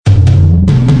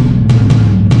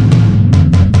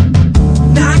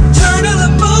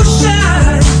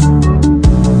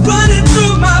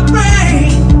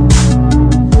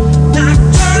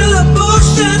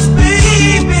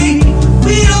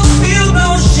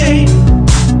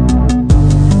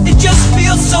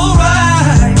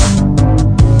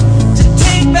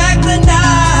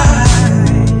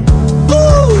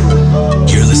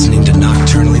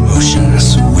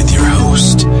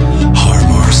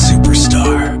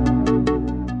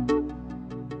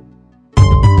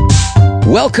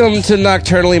Welcome to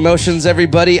Nocturnal Emotions,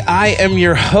 everybody. I am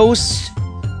your host,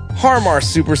 Har Mar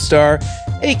Superstar,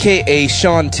 a.k.a.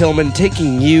 Sean Tillman,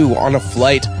 taking you on a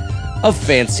flight of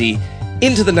fancy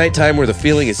into the nighttime where the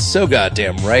feeling is so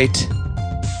goddamn right.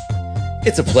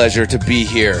 It's a pleasure to be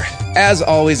here. As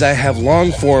always, I have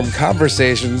long-form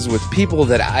conversations with people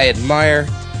that I admire,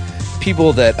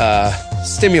 people that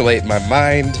stimulate my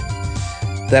mind,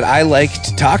 that I like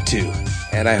to talk to.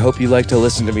 And I hope you like to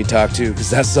listen to me talk to, because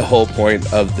that's the whole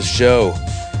point of the show.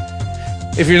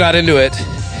 If you're not into it,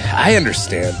 I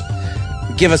understand.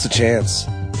 Give us a chance.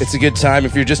 It's a good time.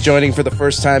 If you're just joining for the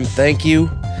first time, thank you.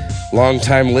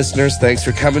 Long-time listeners, thanks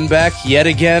for coming back. Yet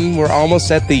again, we're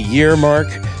almost at the year mark.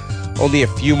 Only a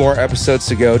few more episodes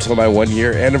to go till my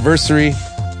 1-year anniversary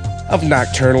of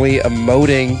Nocturnally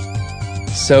Emoting.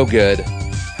 So good.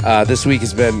 This week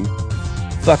has been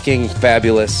fucking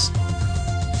fabulous.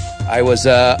 I was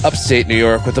upstate New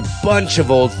York with a bunch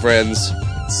of old friends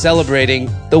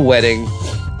celebrating the wedding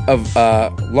of a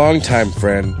longtime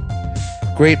friend,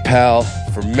 great pal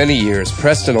for many years,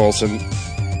 Preston Olson,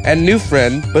 and new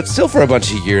friend, but still for a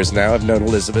bunch of years now, I've known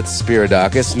Elizabeth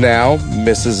Spiridakis, now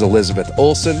Mrs. Elizabeth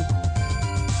Olson.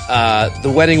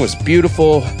 The wedding was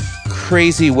beautiful,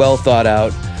 crazy, well thought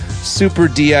out, super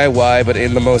DIY, but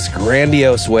in the most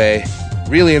grandiose way,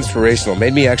 really inspirational,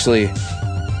 made me actually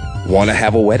want to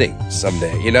have a wedding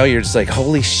someday. You know, you're just like,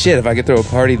 holy shit, if I could throw a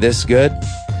party this good,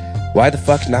 why the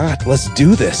fuck not? Let's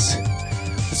do this.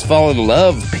 Let's fall in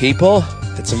love, people.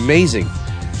 It's amazing.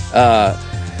 I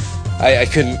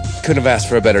couldn't have asked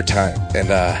for a better time,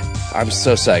 and I'm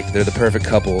so psyched. They're the perfect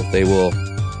couple. They will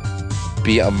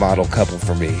be a model couple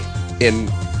for me in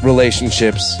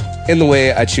relationships, in the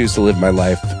way I choose to live my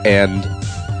life, and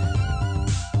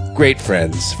great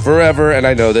friends forever, and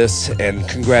I know this, and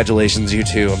congratulations, you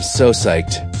two. I'm so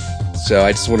psyched. So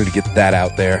I just wanted to get that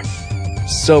out there.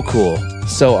 So cool,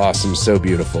 so awesome, so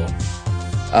beautiful.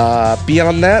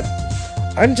 Beyond that,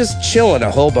 I'm just chilling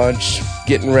a whole bunch,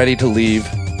 getting ready to leave,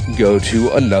 go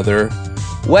to another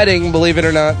wedding. Believe it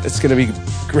or not, it's gonna be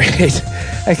great.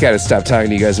 I gotta stop talking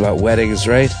to you guys about weddings,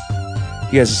 right?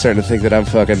 You guys are starting to think that I'm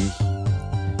fucking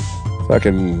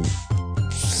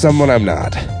someone I'm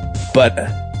not. But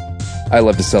I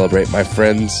love to celebrate my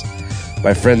friends'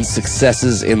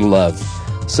 successes in love.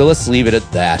 So let's leave it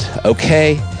at that,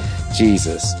 okay?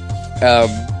 Jesus.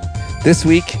 This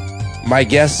week, my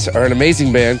guests are an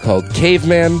amazing band called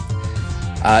Caveman.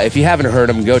 If you haven't heard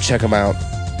them, go check them out.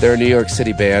 They're a New York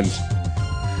City band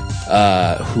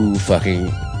who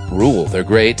fucking rule. They're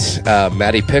great.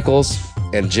 Matty Pickles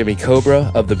and Jimmy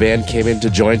Cobra of the band came in to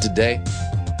join today.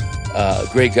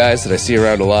 Great guys that I see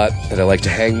around a lot, that I like to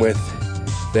hang with.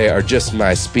 They are just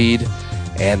my speed,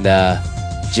 and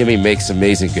Jimmy makes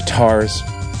amazing guitars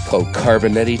called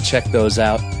Carbonetti. Check those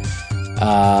out.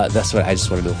 That's what I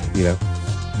just wanted to,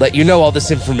 let you know all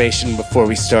this information before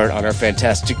we start on our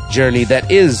fantastic journey that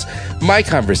is my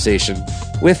conversation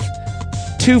with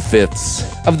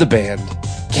 2/5 of the band,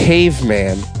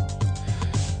 Caveman.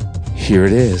 Here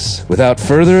it is. Without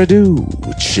further ado,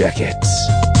 check it.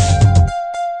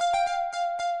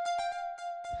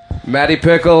 Matty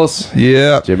Pickles.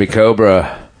 Yeah. Jimmy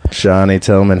Cobra. Johnny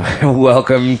Tillman.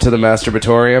 Welcome to the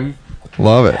Masturbatorium.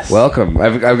 Love it. Welcome.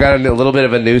 I've got a little bit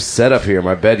of a new setup here.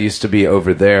 My bed used to be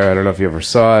over there. I don't know if you ever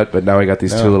saw it, but now I got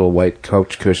these two little white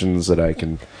couch cushions that I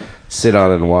can sit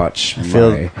on and watch my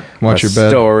your bed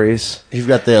stories. You've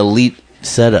got the elite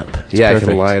setup. It's perfect. I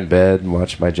can lie in bed and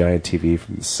watch my giant TV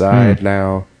from the side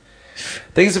now.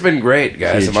 Things have been great,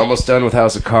 guys. Huge. I'm almost done with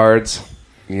House of Cards.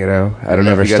 I don't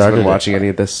know if you guys have been watching any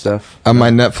of this stuff. My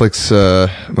Netflix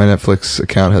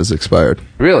account has expired.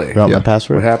 Really? You want my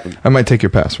password? What happened? I might take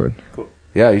your password. Cool.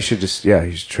 Yeah, you should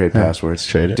trade passwords.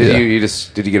 Trade it. Did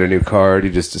you get a new card? You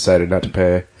just decided not to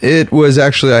pay? It was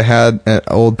actually, I had an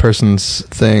old person's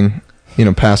thing,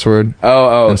 password.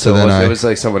 Oh, and so then it was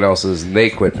like someone else's, and they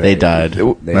quit paying. They died.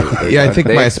 I think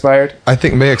they expired? I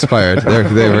think they expired.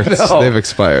 They've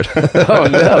expired. Oh,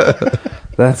 no.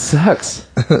 That sucks.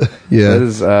 Yeah. That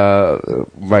is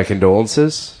my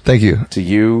condolences. Thank you. To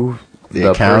you,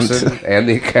 the account. person, and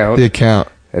the account. The account.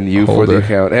 And you holder. For the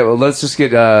account. Hey, well, let's just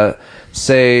get,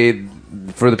 say,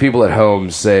 for the people at home,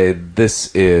 say,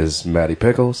 this is Matty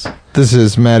Pickles. This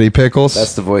is Matty Pickles.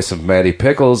 That's the voice of Matty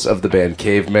Pickles of the band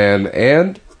Caveman,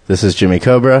 and this is Jimmy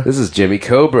Cobra. this is Jimmy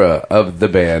Cobra of the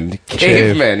band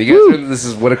Caveman. You guys, this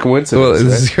is what a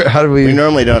coincidence. Well, how did We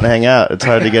normally don't hang out. It's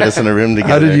hard to get us in a room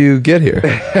together. How did you get here?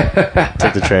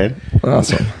 Took the train?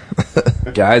 Awesome.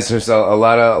 Guys, there's a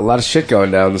lot of shit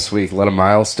going down this week. A lot of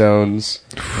milestones.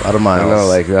 A lot of miles. I don't know,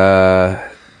 like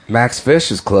Max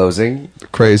Fish is closing.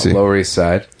 Crazy. Lower East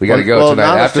Side. We got to go tonight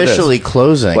not after officially this.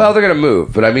 closing. Well, they're going to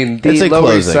move, but I mean, the It's a Lower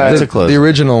East closing. Side. It's a closing. The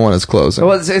original one is closing.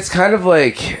 Well, it's kind of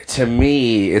like, to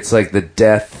me, it's like the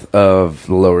death of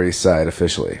the Lower East Side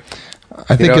officially.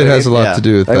 I think know it what I has a mean? lot Yeah. to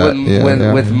do with Like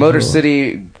that. with Motor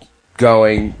City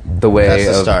going the way That's the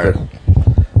of start.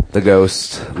 the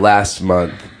Ghost last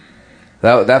month.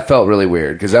 That felt really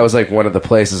weird because that was like one of the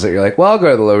places that you're like, well, I'll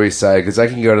go to the Lower East Side because I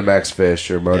can go to Max Fish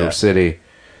or Motor City.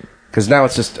 Because now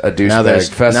it's just a douchebag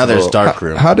festival. Now there's Dark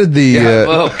Room. How did the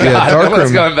Oh God! Dark No one's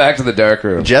Room? going back to the dark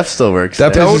room. Jeff still works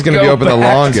That there. place is going to be open the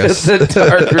back to longest. the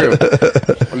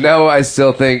dark room. No, I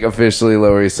still think officially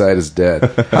Lower East Side is dead.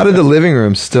 How did the living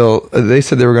room still? They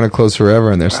said they were going to close forever,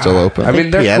 and they're still open. I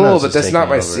mean, they're Pianos cool, but is that's not taking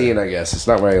my over. scene. I guess it's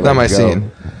not where I like not my to go.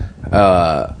 scene.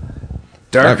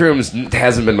 Dark rooms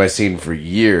hasn't been my scene for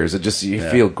years. It just you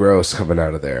feel gross coming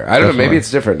out of there. I don't know. Maybe it's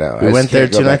different now. We went there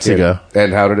 2 nights ago.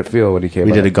 And how did it feel when you came?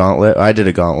 We did out? a gauntlet. I did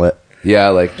a gauntlet. Yeah,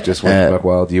 like just went buck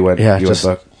wild. You went. Yeah, you just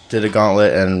went buck. did a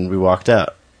gauntlet and we walked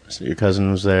out. So your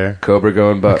cousin was there. Cobra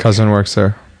going My buck. cousin works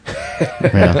there.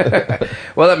 Yeah,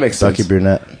 Well, that makes sense. Bucky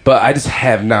Brunette. But I just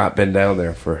have not been down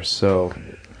there for so.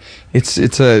 It's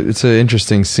an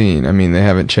interesting scene. I mean, they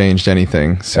haven't changed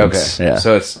anything since. Okay, Yeah.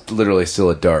 so it's literally still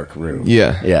a dark room.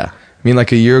 Yeah. Yeah, I mean,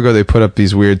 like a year ago, they put up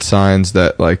these weird signs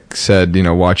that like said,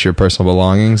 watch your personal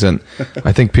belongings, and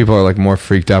I think people are like more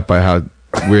freaked out by how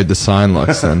weird the sign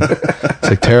looks, and it's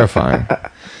like terrifying.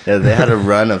 yeah. They had a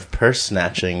run of purse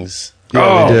snatchings.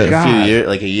 Yeah, they did. A few years,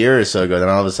 like a year or so ago. Then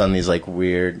all of a sudden, these like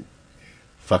weird,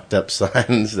 fucked up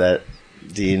signs that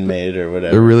Dean made or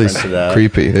whatever. They're really printed out.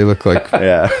 creepy. They look like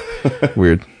Yeah,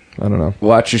 weird. I don't know.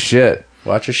 Watch your shit.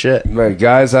 watch your shit. My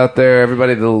guys out there,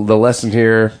 everybody, the lesson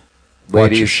here, Watch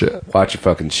ladies, your shit. watch your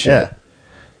fucking shit. Yeah,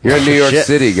 You're in New York Shit.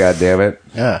 City, goddammit.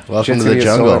 yeah. Welcome Shit's to gonna the get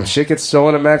jungle. stolen. Shit gets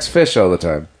stolen at Max Fish all the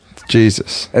time.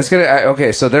 Jesus. It's gonna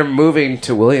okay. So they're moving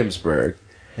to Williamsburg,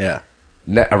 Yeah,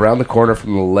 around the corner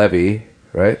from the levee,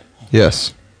 right?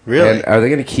 Yes. really. And are they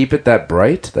going to keep it that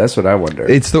bright? That's what I wonder.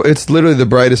 It's literally the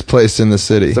brightest place in the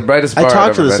city. It's the brightest I bar I've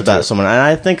talked to ever this been about someone, and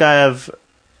I think I have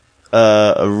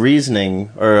a reasoning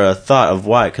or a thought of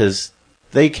why. Because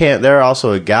they can't. They're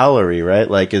also a gallery, right?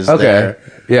 Like, is Okay. there?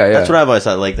 Yeah. That's what I've always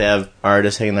thought. Like, they have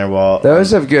artists hanging their wall. They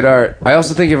always have good art. I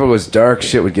also think if it was dark,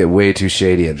 shit would get way too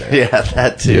shady in there. Yeah,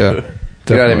 that too. Yeah.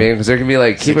 You know what I Definitely. mean? Because there can be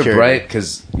like, keep it Security. bright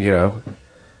because,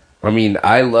 I mean,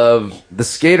 I love the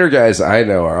skater guys I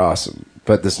know are awesome.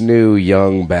 But this new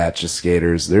young batch of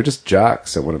skaters, they're just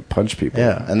jocks that want to punch people.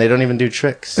 Yeah, and they don't even do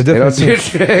tricks. I They don't definitely do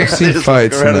seen, tricks. seen just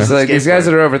fights walk in around there. It's like these guys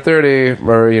that are over 30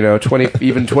 or, 20,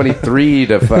 even 23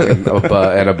 to fucking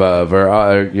and above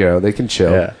or, they can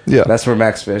chill. Yeah. Yeah. That's where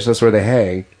Max Fish, that's where they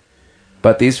hang.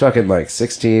 But these fucking like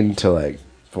 16 to like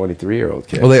 23-year-old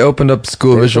kids. Well, they opened up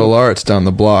School of Visual Arts down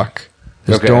the block.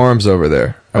 There's Okay. dorms over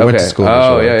there. I went to School of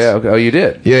Visual Oh, yeah, Arts. yeah. Okay. Oh, you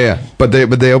did? Yeah. But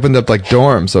they opened up like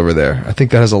dorms over there. I think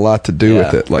that has a lot to do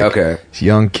with Yeah. it. Like Okay.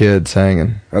 young kids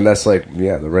hanging. And that's like, the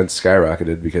rent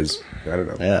skyrocketed because, I don't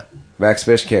know. Yeah. Max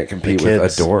Fish can't compete The with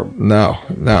kids. a dorm. No.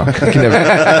 You can never,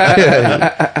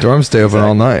 yeah, dorms stay open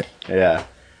all night. Yeah.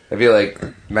 I feel like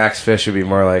Max Fish would be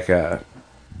more like,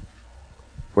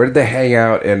 where did they hang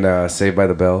out in Saved by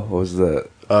the Bell? What was the...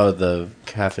 Oh, the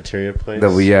cafeteria place.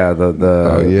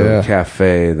 The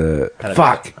cafe, Kind of-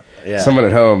 fuck. Yeah. Someone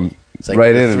at home, It's like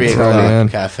right the in and 3 tell o'clock me. man.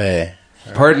 cafe.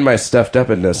 Pardon my stuffed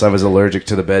upness. I was allergic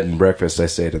to the bed and breakfast I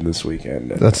stayed in this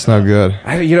weekend. That's not good.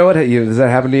 You know what? Does that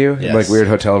happen to you? Yes. Like weird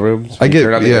hotel rooms? I You get-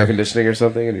 turn on the yeah. air conditioning or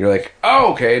something, and you're like,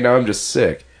 "Oh, okay, now I'm just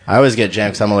sick." I always get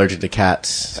jammed because I'm allergic to cats.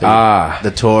 So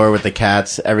the tour with the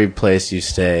cats, every place you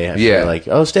stay. I Yeah. feel like,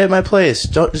 oh, stay at my place.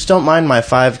 Don't mind my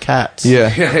 5 cats.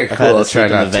 Yeah. cool. I've had I'll to try sleep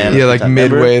in not the to. van. Yeah, like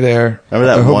Remember? midway there. Remember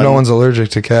that I hope one- no one's allergic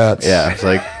to cats. Yeah, it's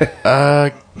like,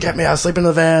 get me out, sleep in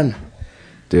the van.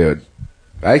 Dude.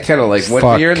 I kind of like when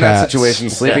Fuck you're in that cats. situation.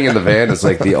 Sleeping in the van is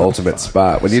like the ultimate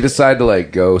spot. When you decide to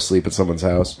like go sleep at someone's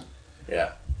house, Yeah,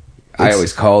 I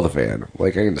always call the van.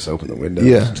 Like I can just open the window.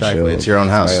 Yeah. exactly. It's your own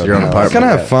house, your own I apartment. kind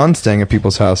of have fun staying at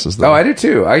people's houses, though. Oh, I do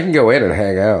too. I can go in and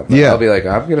hang out. But Yeah. I'll be like,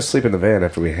 I'm going to sleep in the van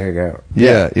after we hang out.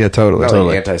 Yeah, totally. Not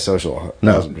Totally. like antisocial,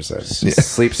 No. 1000%.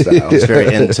 Sleep style. It's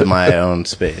very into my own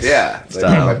space. Yeah. It's like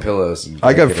Style. my pillows. And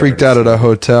I got blanket freaked over out at a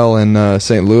hotel in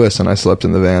St. Louis, and I slept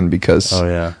in the van because Oh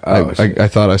yeah. I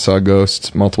thought I saw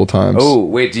ghosts multiple times. Oh,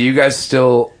 wait. Do you guys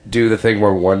still do the thing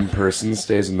where one person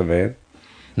stays in the van?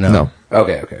 no.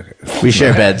 Okay. We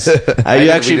share beds. we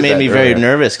You actually did made that me very earlier.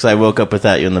 nervous because I woke up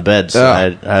without you in the bed. So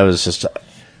Yeah. I was just,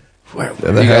 Where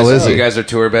the hell is You it? guys are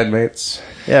tour bedmates?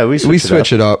 yeah, we We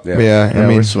switch it up. Yeah. Yeah, Yeah, I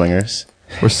mean, we're swingers.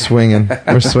 we're swinging.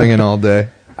 We're swinging all day.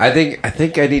 I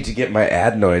think I need to get my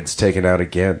adenoids taken out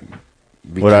again.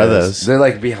 What are those? They're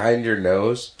like behind your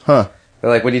nose. Huh. They're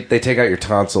like when they take out your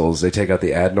tonsils, they take out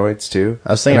the adenoids too.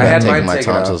 I was thinking And about had taking mine my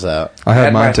tonsils out. I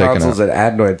had mine my taken tonsils out. and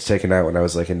adenoids taken out when I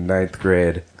was like in 9th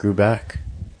grade. Grew back.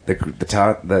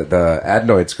 The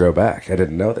adenoids grow back. I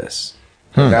didn't know this.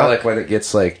 Now, like when it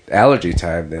gets like allergy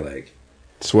time, they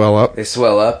Swell up.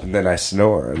 swell up, and then I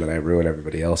snore, and then I ruin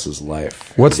everybody else's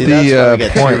life. What's See, that's why we the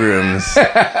get point? 2 rooms.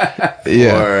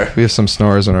 Yeah, we have some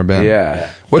snorers in our band.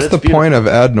 Yeah. What's But the it's point of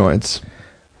adenoids?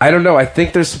 I don't know. I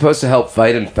think they're supposed to help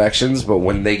fight infections, but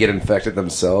when they get infected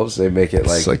themselves, they make it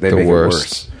It's like they the make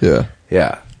worst. it worse.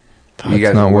 Yeah. Yeah. You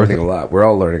guys not are worth learning it. a lot. We're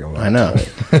all learning a lot. I know.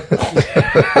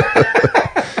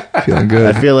 Feeling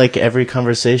good. I feel like every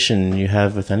conversation you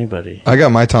have with anybody. I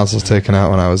got my tonsils taken out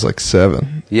when I was like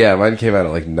 7. Yeah, mine came out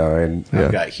at like 9. Yeah.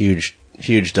 I've got huge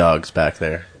dogs back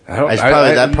there. That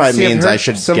That probably see, I've means heard I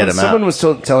should someone, get them Someone out. was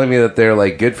telling me that they're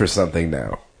like good for something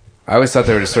now. I always thought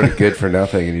they were just sort of good for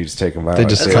nothing, and you just take them out. They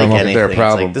just It's come like up- anything. they're a It's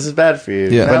problem. like, this is bad for you.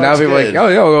 Yeah. But now it's people are good.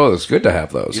 like, oh, it's good to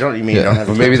have those. You don't Yeah. don't have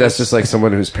But maybe that's just like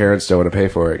someone whose parents don't want to pay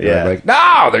for it. Yeah. Yeah. Like,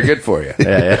 no, they're good for you.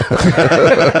 Yeah.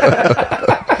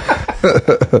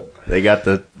 They got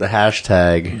the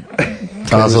hashtag.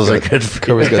 Tonsils are good for you.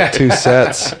 Cobra's got 2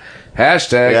 sets.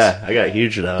 Hashtags. Yeah, I got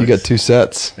huge dogs. You got 2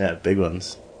 sets. Yeah, big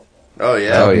ones. Oh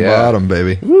yeah. Top and yeah. bottom,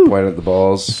 baby. Point at the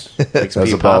balls. That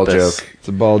was a ball Poppus. joke. It's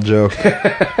a ball joke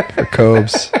for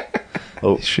Cobes.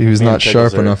 Oh, She was me and not Pickles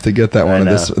sharp are- enough to get that I one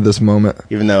know. at this moment.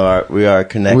 Even though we are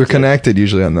connected. We're connected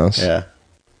usually on those. Yeah,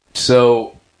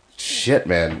 So, shit,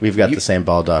 man. we've got the same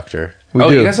ball doctor. We Oh,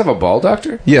 do. you guys have a ball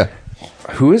doctor? Yeah.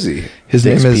 Who is he? His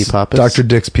Dix name P. is Pappas? Dr.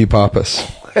 Dix P. Pappas.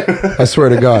 I swear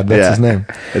to God, that's Yeah. his name.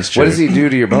 It's true. What does he do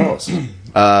to your balls?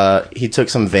 He took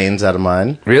some veins out of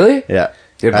mine. Really? Yeah.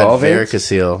 You had I had ball veins?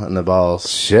 varicocele in the balls.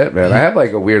 Shit, man. I have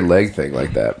like a weird leg thing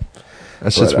like that.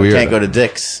 That's just But I weird. Can't go to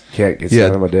Dick's. Can't get Yeah.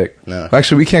 yeah. on my dick. No.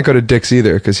 Actually, we can't go to Dick's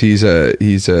either because he's a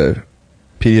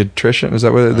pediatrician. Is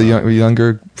that what the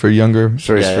younger Sorry, Yeah,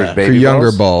 for yeah. baby for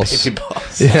younger balls? balls? Baby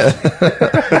balls. Yeah.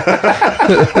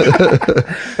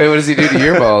 Hey, what does he do to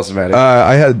your balls, Matty?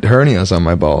 I had hernias on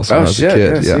my balls when I oh was shit! a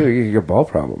kid. Yeah, Yeah. see, you get ball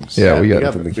problems. Yeah, we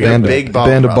got, we got band, big ball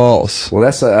band of problems. balls. Well,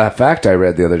 that's a fact I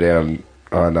read the other day on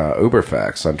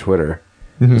Uberfacts on Twitter.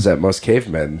 Is that most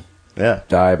cavemen Yeah.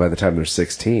 die by the time they're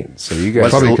 16? So you guys,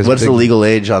 What's, Probably the, 'cause what's the big- legal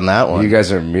age on that one? you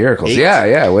guys are miracles. 8?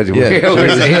 Yeah. Where's Yeah. age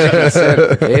of consent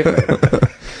for cavemen?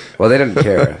 Well, they didn't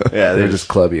care. Yeah, they they just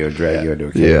club you and drag you into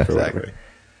a cave. Yeah. or whatever. Exactly.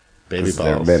 Baby 'Cause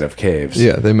They're balls. men of caves.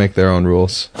 Yeah, they make their own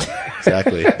rules.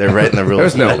 Exactly. They're writing the rules.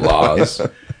 There's no laws.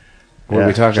 What are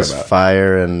we talking just about?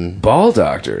 Fire and Ball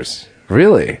doctors.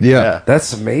 Really? Yeah. Yeah.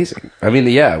 That's amazing. I mean,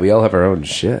 yeah, we all have our own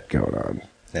shit going on.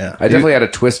 yeah. I definitely had a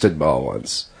twisted ball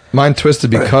once. Mine twisted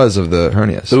because of the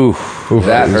hernias. Oof,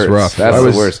 that it was hurts. rough. That's I the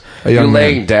was worst. a You're young man.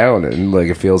 laying down and like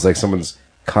it feels like someone's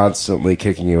constantly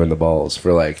kicking you in the balls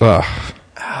for like Ugh,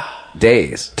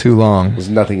 days. too long. There's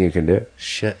nothing you can do.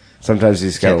 Shit. Sometimes you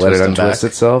just gotta Can't let it twist 'em untwist back.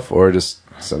 itself, or just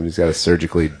somebody's gotta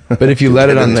surgically. But if you let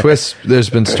it untwist, there's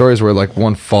been stories where like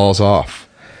one falls off.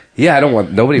 Yeah, I don't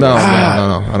want nobody. No, wants that.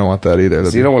 no, I don't want that either.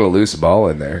 So you don't want a loose ball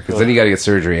in there because then you got to get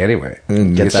surgery anyway.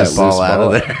 And Get it's that just ball loose out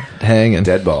ball. of there. hanging.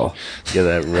 Dead ball. Get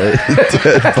that right.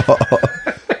 Dead ball.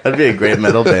 That'd be a great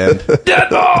metal band. Dead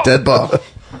ball. Dead ball.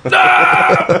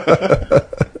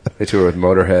 They tour with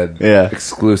Motorhead. Yeah.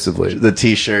 Exclusively. The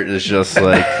T-shirt is just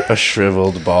like a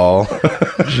shriveled ball,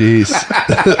 Jeez.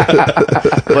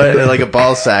 but like a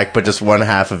ball sack, but just one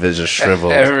half of it is just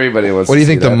shriveled. Everybody wants. What do you to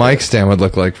think see the that. mic stand would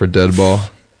look like for Dead Ball?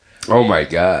 Oh my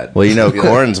god. Well, you know,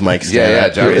 Korn's mic stand. Yeah,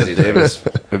 John Wesley Davis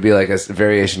would be like a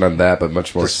variation on that, but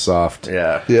much more soft.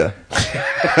 Yeah. Yeah.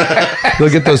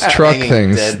 Look at those truck Hanging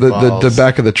things. dead The balls.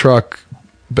 back of the truck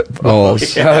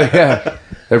balls. Oh yeah.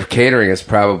 Their catering is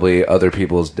probably other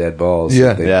people's dead balls.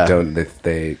 Yeah. They Yeah. don't.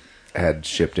 They had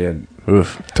shipped in.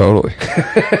 Oof. Totally.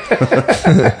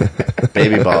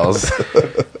 Baby balls.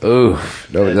 Ooh,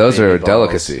 no, Dead those are a baby balls.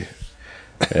 delicacy.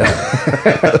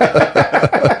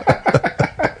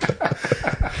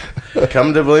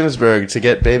 Come to Williamsburg to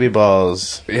get baby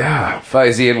balls. Yeah,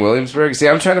 is he in Williamsburg? See,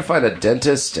 I'm trying to find a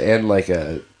dentist and like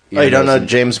a. Oh, you don't know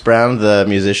James Brown, the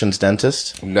musician's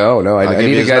dentist? No, I I'll give need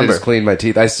you a his guy to number. just clean my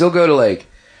teeth. I still go to like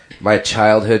my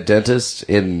childhood dentist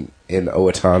in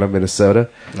Owatonna, Minnesota.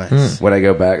 Nice. When I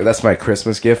go back, that's my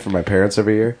Christmas gift from my parents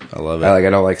every year. I love it. I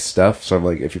don't like stuff, so I'm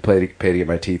like, if you pay to get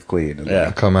my teeth cleaned, and Yeah.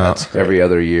 like, Come out. every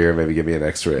other year, maybe give me an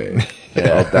X-ray.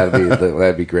 Yeah.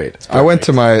 that'd be great. I went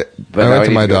to my But I now went I to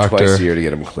need my to go twice doctor. a year to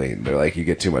get them cleaned. They're like, you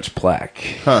get too much plaque.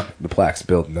 Huh. The plaque's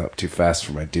building up too fast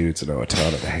for my dudes in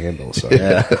Owatonna to handle. So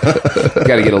Yeah.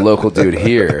 got to get a local dude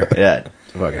here. Yeah.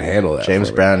 If I can handle that. James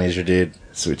for me. Brown, he's your dude.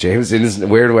 So James,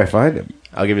 where do I find him?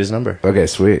 I'll give you his number. Okay,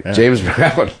 sweet. Yeah. James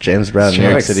Brown. James Brown, New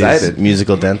I'm York City's excited.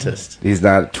 musical dentist. He's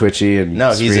not twitchy and No,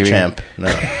 he's a screaming. champ. No,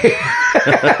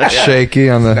 Shaky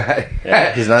on the.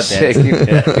 yeah, he's not Shaking. dancing.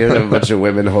 Yeah. He has a bunch of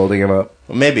women holding him up.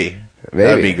 Well, maybe. Maybe.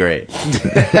 That'd be great.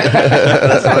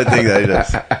 That's the only thing that he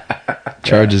does.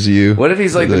 Charges you. What if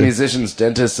he's like for the musician's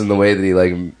dentist in the way that he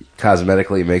like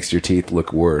cosmetically makes your teeth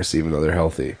look worse even though they're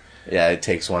healthy? Yeah, it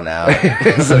takes one out.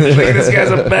 It's like, look at this guy's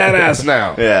a badass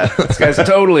now. Yeah. This guy's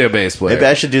totally a bass player. Maybe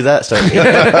I should do that. Start teeth.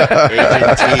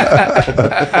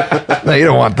 No, you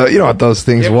don't want you don't want those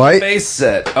things You have a white. bass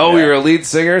set. Oh, you're a lead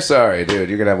singer? Sorry, dude.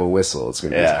 You're going to have a whistle. It's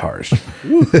going to Yeah. be harsh.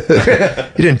 You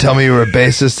didn't tell me you were a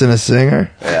bassist and a singer.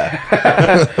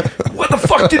 What the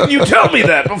fuck didn't you tell me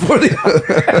that before the...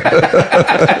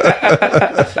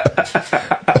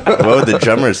 What would the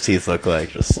drummer's teeth look like?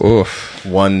 Just Oof.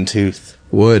 one tooth.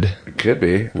 Would. It could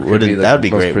be. Wooden, the that would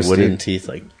be most great. pristine. Wooden teeth,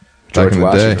 like George Back in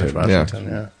the day. Washington. George Washington.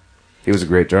 Yeah. He was a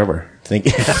great drummer. Think.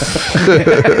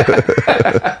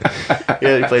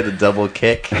 Yeah, you played the double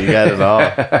kick. You got it all.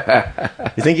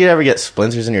 You think you'd ever get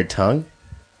splinters in your tongue,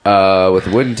 With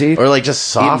wooden teeth? or like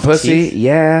just eating soft pussy? teeth?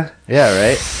 Yeah. Yeah,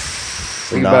 right.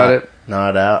 Think about it. Gnaw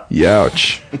it out.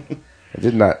 Youch. I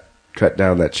did not cut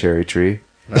down that cherry tree.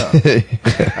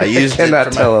 I used it Cannot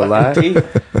for tell a my lie.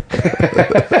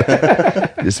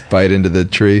 Just bite into the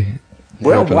tree.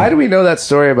 Well, why do we know that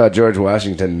story about George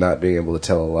Washington not being able to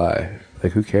tell a lie?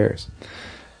 Like, who cares?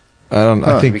 I don't.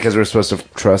 I think Because we're supposed to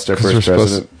trust our 'cause we're first supposed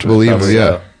president. to believe. Probably Yeah,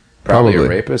 so. Probably a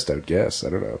probably. rapist, I would guess. I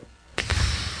don't know.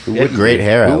 Who He had great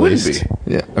hair, Who at wouldn't least. be?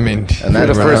 Yeah, I mean, And If you're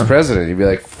that's the first president, you'd be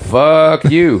like, fuck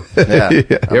you. Yeah. You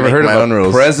ever heard my of own a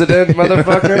rules. president,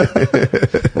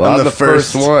 motherfucker? Well, I'm the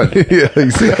first one. yeah,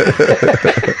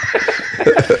 exactly.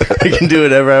 I can do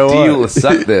whatever I Deal, want.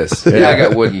 suck this. Yeah, I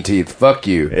got wooden teeth. Fuck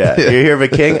you. Yeah, you're here of a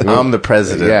king. I'm the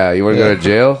president. Yeah, you want to go to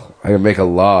jail? I can make a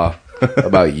law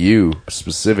about you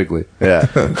specifically. Yeah.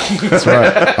 That's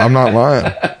right. I'm not lying.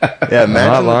 Yeah,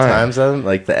 imagine the lying. times then,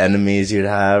 like the enemies you'd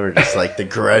have, or just like the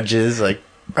grudges, like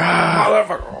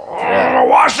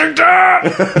Washington!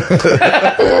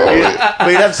 but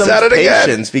you'd have so Said much it again.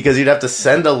 patience because you'd have to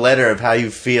send a letter of how you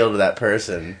feel to that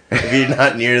person if you're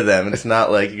not near them. It's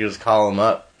not like you just call them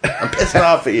up. I'm pissed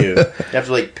off at you. You have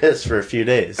to like piss for a few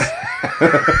days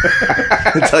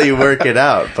until you work it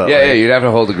out. But Yeah, like, yeah, you'd have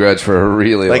to hold a grudge for a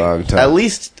really like long time. at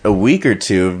least a week or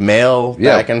two of mail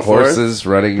back and horses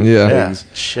running Yeah. forth. Yeah, things.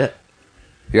 shit.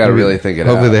 You gotta really think it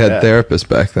Hopefully out. they had Yeah. therapists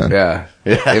back then. Yeah.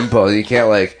 Yeah. Impulse. You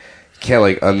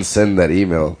can't unsend that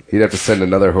email. You'd have to send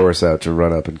another horse out to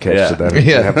run up and catch Yeah. to them.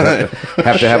 Yeah.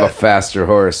 Have to have a faster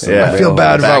horse. than Yeah. the I feel male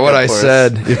bad horse. about what I Backup horse.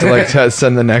 said. You have to like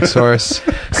send the next horse.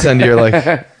 Send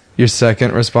your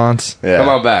second response. Yeah. Come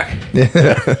on back.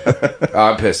 Oh,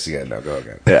 I'm pissed again. No, go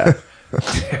again. Yeah.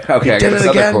 Okay, I did guess it this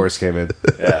other again? horse came in.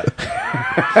 Yeah.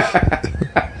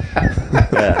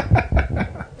 Yeah.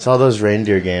 It's all those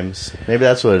reindeer games. Maybe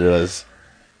that's what it was.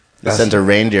 They sent a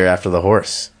reindeer after the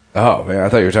horse. Oh, man, I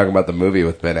thought you were talking about the movie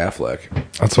with Ben Affleck.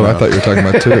 That's what I thought you were talking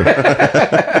about too.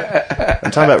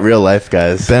 I'm talking about real life,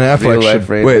 guys. Ben Affleck Real-life should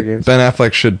reindeer wait. games? Ben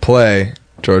Affleck should play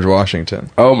George Washington.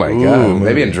 Oh, my Ooh, God.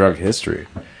 Maybe in movie. Drunk History.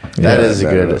 That Yeah, is a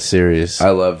I don't know. good series. I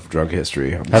love Drunk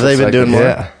History. I'm Have they been psyched doing for more?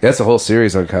 that. Yeah, that's a whole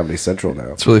series on Comedy Central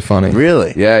now. It's really funny.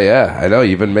 Really? Yeah, yeah, I know.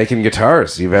 You've been making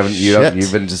guitars. You've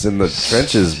Shit. been just in the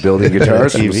trenches building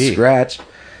guitars from TV. scratch.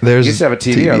 There's You used to have a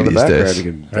TV on in the these background. days. You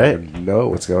can Right. know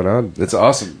what's going on. It's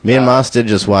awesome. Me and Moss did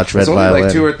just watch Red It's only Violin.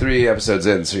 like 2 or 3 episodes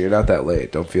in, so you're not that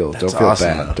late. Don't feel awesome,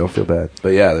 bad. though. Don't feel bad.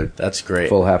 But yeah, they're That's great.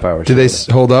 full half hour. Do they shows.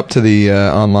 hold up to the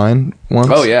online ones?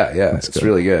 Oh yeah, yeah. It's good.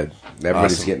 really good.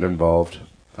 Everybody's Awesome. getting involved.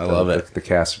 I love it. The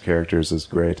cast of characters is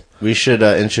great. We should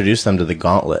introduce them to the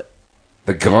Gauntlet.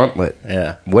 The Gauntlet.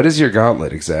 Yeah. What is your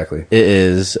Gauntlet exactly? It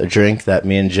is a drink that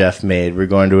me and Jeff made. We're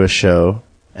going to a show,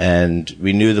 and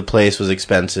we knew the place was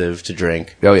expensive to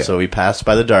drink. Oh, yeah. So we passed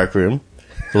by the dark room,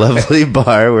 lovely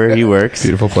bar where he works.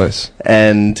 Beautiful place.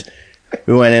 And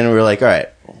we went in and we were like, all right,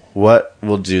 what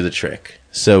will do the trick?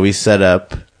 So we set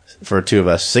up, for 2 of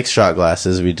us, 6 shot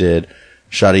glasses. We did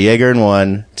shot of Jaeger in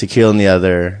one, tequila in the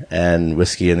other, and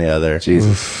whiskey in the other.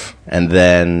 Jesus. And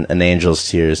then an Angel's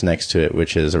Tears next to it,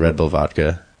 which is a Red Bull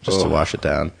vodka, just to wash it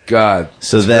down. God.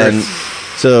 So then,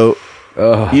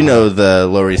 you know the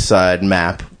Lower East Side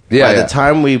map. Yeah, By yeah. the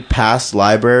time we passed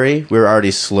library, we were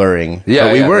already slurring. Yeah,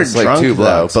 but we yeah, weren't that's like drunk 2 though,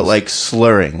 blocks. but like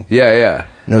slurring. Yeah, yeah.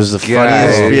 And it was the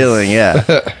Guys. funniest feeling,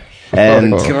 yeah.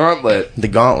 And Gauntlet. the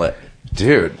Gauntlet.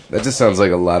 Dude, that just sounds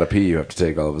like a lot of pee you have to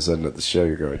take all of a sudden at the show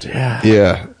you're going to.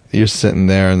 Yeah, you're sitting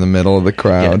there in the middle of the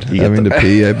crowd You get having the- to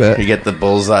pee. I bet. You get the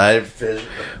bullseye fish.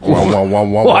 Wah, wah, wah, wah,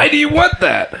 wah. Why do you want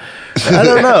that? I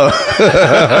don't know.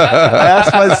 I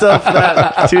asked myself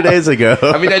that 2 days ago.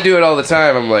 I mean, I do it all the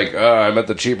time. I'm like, oh, I'm at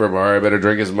the cheaper bar. I better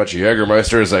drink as much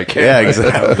Jägermeister as I can. Yeah,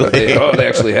 exactly. They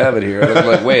actually have it here. And I'm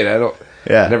like, wait, I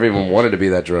never even wanted to be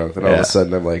that drunk. Then all of a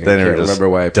sudden, I'm like, I can't remember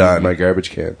why I peed my garbage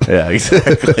can. Yeah,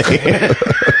 exactly.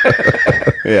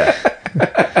 Yeah.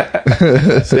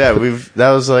 So yeah,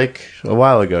 that was like a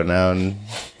while ago now, and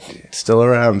it's still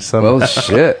around. Somehow. Well,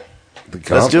 shit.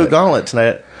 Let's do a gauntlet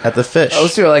tonight at the Fish.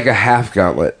 Let's do like a half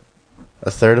gauntlet.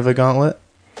 A third of a gauntlet?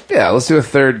 Yeah, let's do a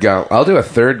third gauntlet. I'll do a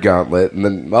third gauntlet, and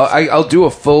then I'll do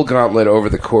a full gauntlet over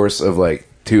the course of like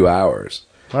 2 hours.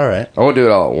 All right. I won't do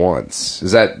it all at once.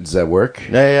 Does that work?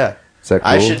 Yeah. Is that cool?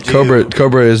 I should do,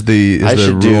 Cobra is the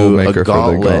rule maker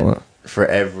for the gauntlet. For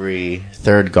every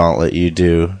third gauntlet you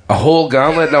do. A whole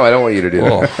gauntlet? No, I don't want you to do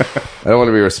that. I don't want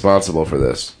to be responsible for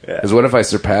this. Because what if I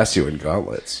surpass you in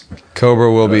gauntlets?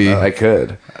 Cobra will be... I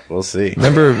could. We'll see.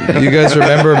 You guys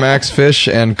remember Max Fish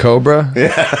and Cobra?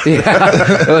 Yeah.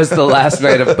 It was the last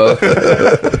night of both.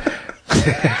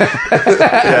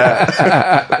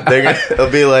 It'll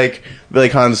be like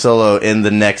Han Solo in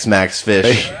the next Max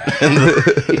Fish. And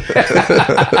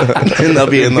they'll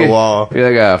be in the wall.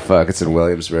 You're like, fuck, it's in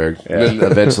Williamsburg. And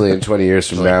then eventually in 20 years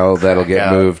from now, that'll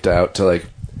get moved out to like...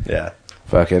 Yeah.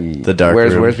 Fucking the dark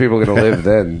room. Where's people going to live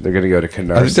then? They're going to go to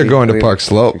Canarsie. I think they're going to Park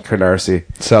Slope. Canarsie.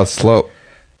 South Slope.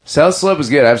 South Slope is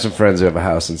good. I have some friends who have a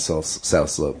house in South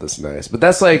Slope that's nice. But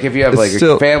that's like if you have like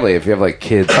a family, if you have like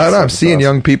kids. I don't know. I'm seeing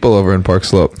young people over in Park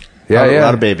Slope. Yeah, a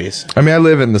lot of babies. I mean, I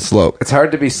live in the Slope. It's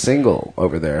hard to be single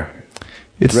over there.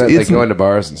 It's like going to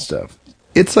bars and stuff.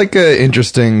 It's like an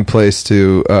interesting place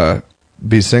to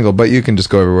be single, but you can just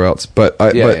go everywhere else. But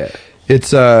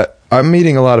it's I'm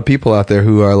meeting a lot of people out there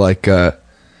who are like to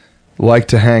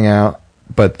hang out,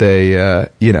 but they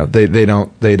they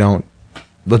don't.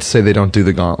 Let's say they don't do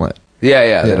the gauntlet.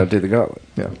 Yeah, they don't do the gauntlet.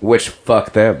 Yeah. Which,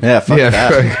 fuck them. Yeah, fuck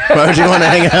that. Why would you want to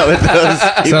hang out with those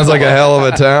people? Sounds like a hell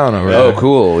of a town over there. Oh,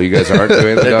 cool. You guys aren't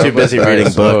doing the They're gauntlet? too busy reading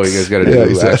books. Oh, you guys got to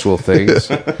do actual things.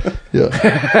 Yeah.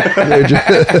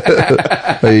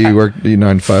 You work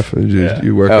 9 to 5.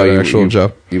 You work an actual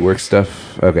job. You work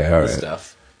stuff? Okay, all right.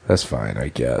 Stuff. That's fine, I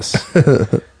guess.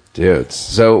 Dude,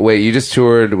 so wait, you just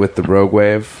toured with the Rogue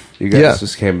Wave? You guys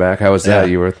just came back. How was that?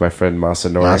 You were with my friend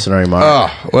Masanori. Masanori Mar.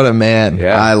 Oh, what a man.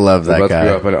 Yeah. I love that we both guy.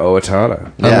 grew up in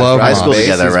Owatonna. Yeah, I love high Mas. school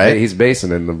together, right? He's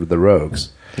basing in the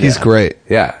Rogues. He's great.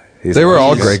 Yeah. They were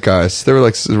all great guys. They were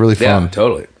like really fun. Yeah,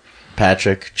 totally.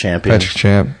 Patrick, champion. Patrick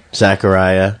Champ.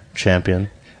 Zachariah, champion.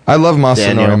 I love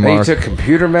Masanori And Mark. you took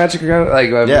computer magic?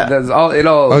 That's all, it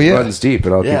all runs deep.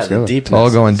 It all keeps going. Deepness.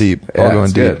 All going deep. Yeah, All going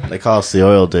it's deep. good. They call us the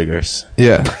oil diggers.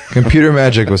 Yeah. Computer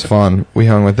Magic was fun. We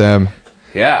hung with them.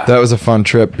 Yeah. That was a fun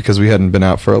trip because we hadn't been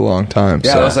out for a long time.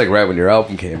 Yeah, so. that was like right when your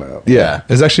album came out. Yeah. It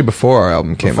was actually before our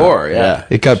album came out. Yeah.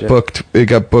 It got booked. It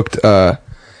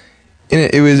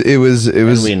was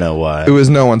And we know why. It was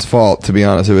no one's fault, to be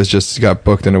honest. It was just got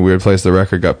booked in a weird place. The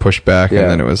record got pushed back, and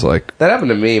then it was like that happened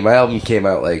to me. My album came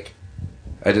out like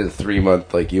I did a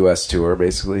 3-month like U.S. tour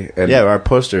basically. And our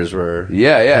posters were.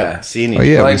 Seen each Oh,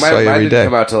 yeah. like we saw you mine every didn't day.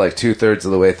 come out to like 2/3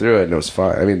 of the way through it, and it was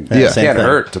fine. I mean, it same can't thing.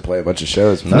 hurt to play a bunch of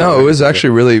shows. No, it was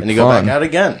actually really And you fun. go back out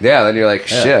again. Yeah, then you're like,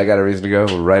 shit, I got a reason to go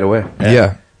right away.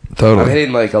 Yeah, I'm totally.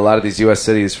 hitting like a lot of these U.S.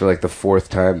 cities for like the 4th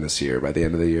time this year by the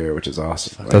end of the year, which is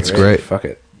awesome. Like, That's hey, great. Fuck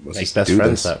it. Let's Make just best do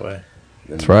friends this. that way.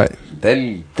 That's right.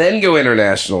 Then go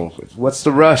international. What's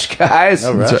the rush, guys?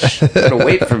 No rush. Gonna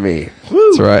wait for me.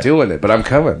 That's right. I'm doing it, but I'm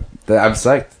coming. I'm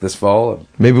psyched this fall.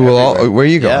 Maybe we'll all. Where are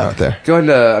you going out there?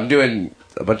 I'm doing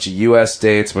a bunch of U.S.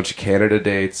 dates, a bunch of Canada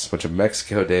dates, a bunch of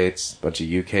Mexico dates, a bunch of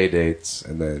U.K. dates,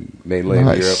 and then mainland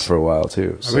Nice. Europe for a while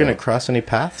too. Are we going to cross any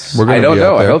paths? We're gonna I don't be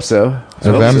know. out I there. hope so.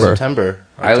 November. September.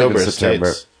 I live in October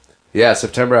September. States. Yeah,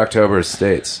 September, October is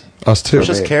States. Us too. It's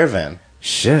just Caravan.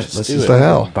 Shit, let's do just it. the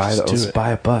hell? let's buy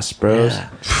a bus, bros.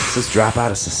 Let's just drop out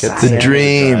of society. The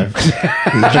dream.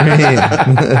 The dream.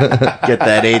 Get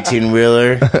that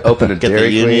 18-wheeler. Open a Get the Dairy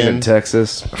Queen Union. in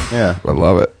Texas. Yeah. I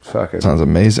love it. Fucking. Sounds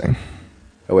amazing.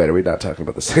 Oh wait, are we not talking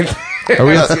about the same thing? Are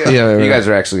we not? Yeah. You guys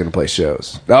are actually going to play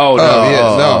shows. Oh no, Oh,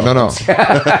 yeah. No.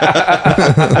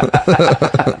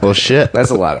 Well, shit. that's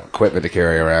a lot of equipment to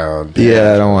carry around.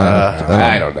 Yeah, I don't want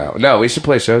I don't know. No, we should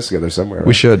play shows together somewhere.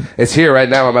 We should. It's here right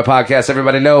now on my podcast.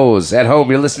 Everybody knows. At home,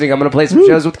 you're listening. I'm going to play some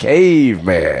shows with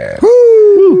Caveman.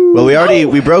 Well,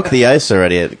 we broke the ice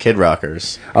already at Kid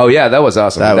Rockers. Oh yeah, that was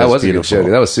awesome. That That was was a good beautiful.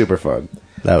 show. That was super fun.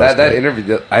 That was that great.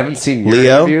 interview. I haven't seen your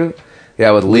Leo? interview.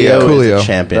 Yeah, with Leo. Coolio. is a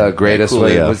champion. The greatest Yeah,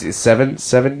 one. Coolio. Was he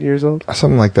 7 years old?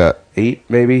 Something like that. 8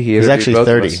 maybe. He He's interviewed actually both of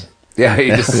 30. us. Yeah, he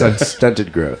just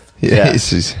stunted growth. Yeah.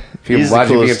 He's If you He's the watch,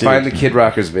 if you coolest can find the dude. Kid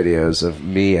Rockers videos of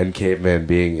me and Caveman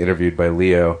being interviewed by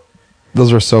Leo,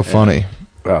 Those were so funny.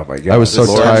 Oh my god! I was so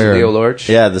tired. Leo Lorge?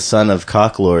 Yeah, the son of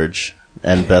Cock Lorge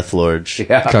and Beth Lorge.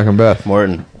 Yeah. Cock and Beth.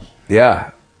 Morton.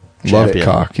 Yeah. Love Champion.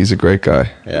 Cock. He's a great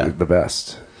guy. Yeah. The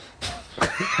best.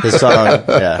 His song.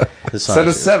 Yeah. His song Son of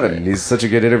is Seven. great. He's such a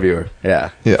good interviewer. Yeah.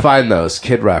 Yeah. Find those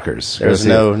Kid Rockers. There's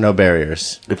no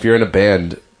barriers. If you're in a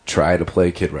band, try to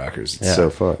play Kid Rockers. It's Yeah. so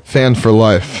fun. Fan for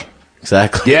life.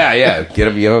 Exactly. Yeah. Get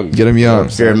them young. Get him young.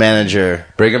 If you're a manager,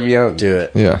 Bring them young. do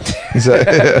it. Yeah.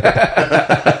 Exactly.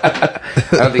 I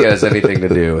don't think it has anything to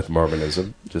do with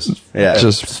Mormonism. Just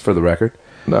Just for the record.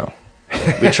 no.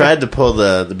 We tried to pull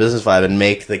the business vibe and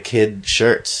make the kid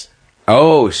shirts.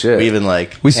 Oh shit. We even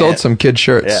like We sold some kid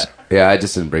shirts. Yeah. Yeah, I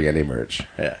just didn't bring any merch.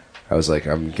 Yeah. I was like,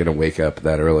 I'm gonna wake up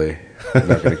that early. I'm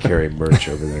not gonna carry merch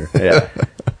over there. Yeah.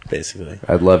 Basically.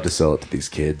 I'd love to sell it to these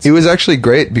kids. It was actually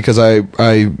great because I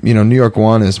New York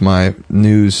One is my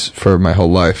news for my whole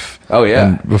life. Oh, yeah.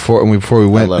 And before we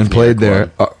went love and New played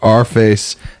York there, our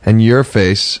face and your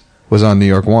face was on New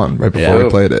York One right before Yeah. we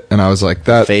played it, and I was like,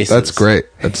 Faces. that's great.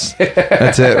 That's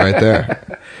it right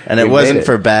there. And it We wasn't made it.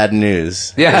 for bad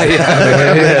news. Yeah.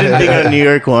 Imagine being on New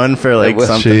York One for like was-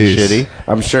 something Jeez. shitty.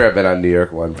 I'm sure I've been on New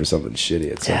York One for something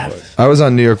shitty at some Yeah. point. I was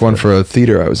on New York One for a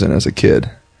theater I was in as a kid.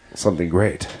 Something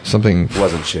great. Something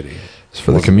Wasn't shitty. it's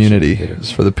for the community.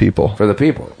 It's for the people. For the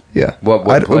people. Yeah. What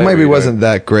it play were maybe you wasn't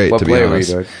doing? that great What to be play were you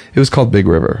honest. doing? It was called Big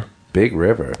River. Big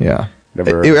River. Yeah.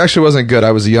 Never- It actually wasn't good.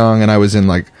 I was young and I was in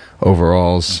like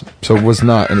overalls, so it was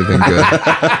not anything good.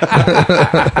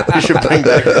 You should bring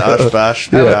back the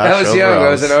Oshkosh. I was young. I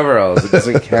was in overalls. It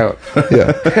doesn't count.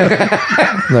 Yeah.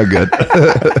 Not good.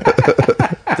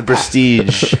 The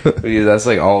Prestige. That's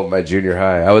like all of my junior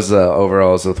high. I was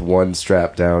overalls with one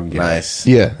strap down. Nice.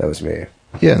 Yeah. That was me.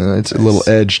 Yeah, no, it's a little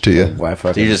edge to you. Why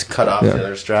fucking? Do you just cut off Yeah. the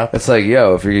other strap? It's like,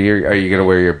 yo, if you're are you gonna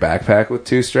wear your backpack with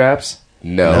two straps?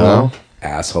 No.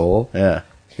 Asshole. Yeah.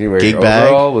 Can you wear Gig your bag?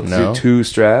 overall with No. two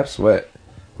straps? What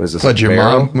is this? What, a your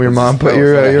barrel? mom put Oh,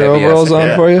 your it's like a heavy overalls ass- on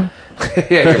yeah. for you?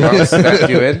 Yeah, your mom snapped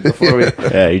you in before we.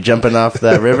 Yeah, you jumping off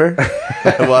that river?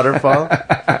 The waterfall?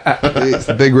 It's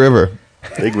the Big River.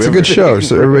 Big It's a good show,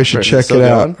 so everybody should check Still it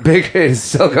out. going? Big is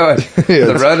still going. Yeah,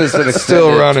 The run has been extended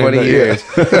still running, 20 yeah. years.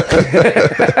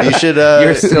 You should,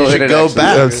 You're still you should in it, go actually.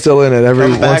 back. I'm still in it every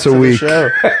Come back once to a the week. show.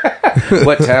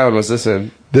 What town was this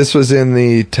in? This was in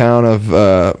the town of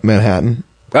Manhattan.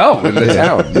 Oh, in the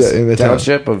town. Yeah, in the town.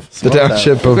 Township of. The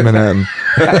township of Manhattan.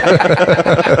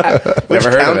 Which Never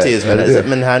heard of county it. is Manhattan? Is it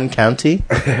Manhattan County?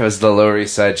 It was the Lower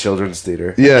East Side Children's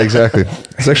Theater. Yeah, exactly.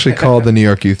 It's actually called the New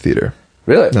York Youth Theater,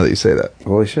 Really? now that you say that.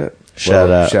 Holy shit. Shout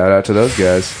out. Shout out to those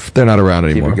guys. They're not around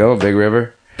Keep anymore. it going, Big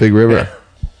River. Big River.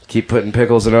 Keep putting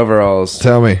pickles in overalls.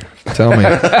 Tell me. Tell me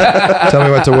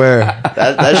what to wear.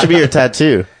 That should be your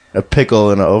tattoo. A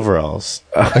pickle in overalls.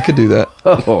 I could do that.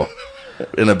 Oh.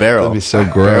 In a barrel. That'd be so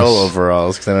Barrel gross.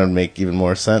 overalls, because then it would make even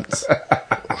more sense.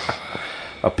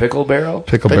 A pickle barrel?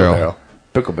 Pickle barrel.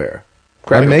 Pickle bear.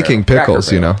 I'm making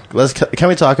pickles, you know. Can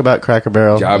we talk about Cracker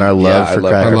Barrel Yeah, and our love I for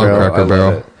love Cracker I love Barrel? Cracker I love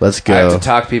Barrel. it. Let's I have go. to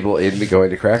talk people into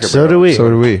going to Cracker So Barrel. do we. So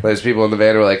do we. There's people in the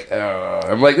van who are like,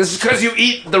 I'm like, this is because you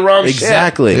eat the wrong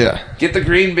Exactly. Yeah. shit. Get the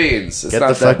green beans. It's Get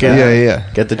not the that fucking bad.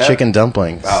 Yeah. Get the chicken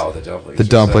dumplings. Oh, the dumplings. The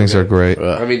dumplings are great.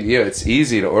 I mean, it's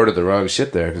easy to order the wrong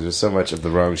shit there because there's so much of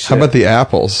the wrong shit. How about the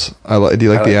apples? Do you like the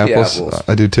like the apples? apples.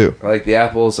 I do too. I like the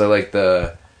apples. I like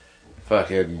the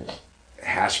fucking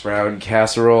hash brown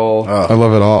casserole. I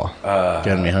love it all.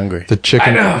 Getting me hungry. The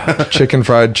chicken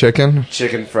fried chicken.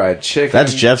 Chicken fried chicken.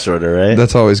 That's Jeff's order, right?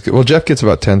 That's always good. Well, Jeff gets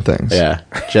about 10 things. Yeah,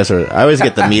 Jeff's order. I always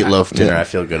get the meatloaf dinner. I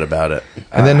feel good about it.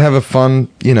 And then have a fun,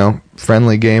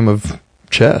 friendly game of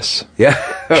chess. Yeah.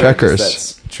 Checkers.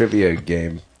 That's trivia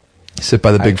game. Sit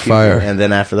by the big IQ fire. And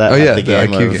then after that, Oh, yeah, the the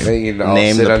game IQ of game. Then you can all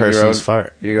name sit the on your person's own-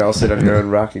 fart. You can all sit on your own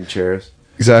rocking chairs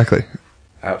Exactly.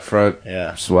 out front.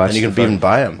 Yeah, Just watch and you the can even fun-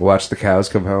 buy them. Watch the cows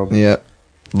come home. Yeah.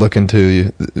 Looking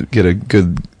to get a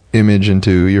good image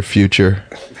into your future.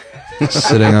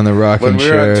 Sitting on the rocking When we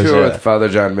were on chairs. tour yeah. with Father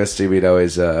John Misty, we'd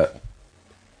always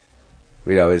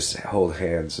hold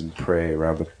hands and pray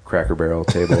around the Cracker Barrel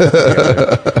table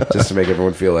together, just to make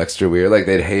everyone feel extra weird. Like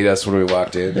they'd hate us when we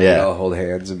walked in. They'd Yeah. all hold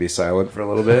hands and be silent for a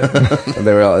little bit, and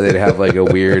they'd have like a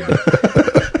weird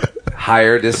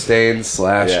higher disdain /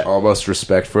 Yeah. almost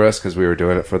respect for us because we were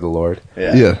doing it for the Lord.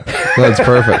 Yeah. That's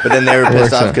perfect. But then they were pissed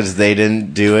Works off out. because they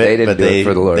didn't do it. They didn't but do it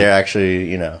for the Lord. They're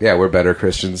actually, Yeah, we're better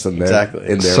Christians than them. Exactly.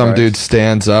 In their Some minds. dude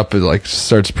stands up and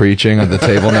starts preaching at the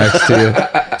table next to you.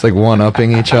 It's like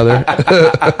one-upping each other.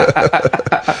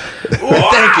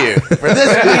 Thank you for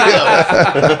this video.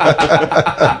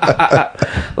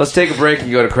 Let's take a break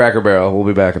and go to Cracker Barrel. We'll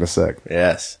be back in a sec.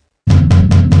 Yes.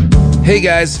 Hey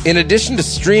guys, in addition to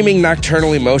streaming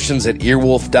Nocturnal Emotions at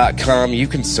earwolf.com, you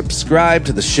can subscribe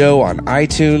to the show on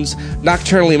iTunes.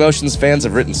 Nocturnal Emotions fans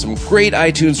have written some great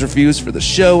iTunes reviews for the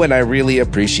show, and I really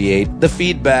appreciate the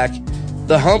feedback.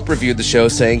 The Hump reviewed the show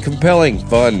saying, compelling,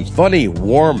 fun, funny,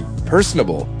 warm,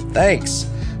 personable. Thanks.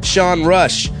 Sean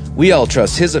Rush, we all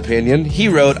trust his opinion. He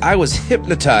wrote, I was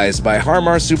hypnotized by Har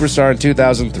Mar Superstar in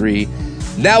 2003.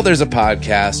 Now there's a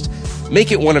podcast.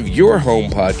 Make it one of your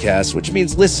home podcasts, which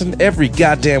means listen every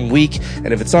goddamn week.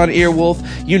 And if it's on Earwolf,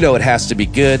 you know it has to be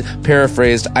good.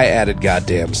 Paraphrased, I added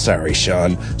goddamn. Sorry,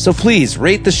 Sean. So please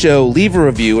rate the show, leave a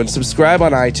review, and subscribe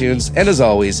on iTunes. And as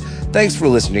always, thanks for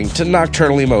listening to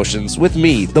Nocturnal Emotions with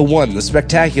me, the one, the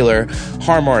spectacular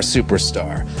Har Mar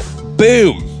Superstar.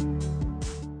 Boom!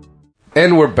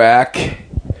 And we're back.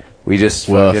 We just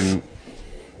fucking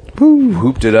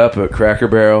hooped it up at Cracker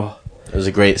Barrel. It was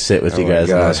a great sit with you guys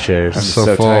in those chairs. I'm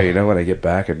so tired. You know, when I get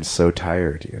back, I'm so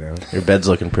tired, you know. Your bed's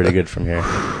looking pretty good from here.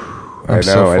 I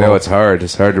know. It's hard.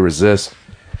 It's hard to resist.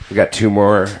 We got 2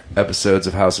 more episodes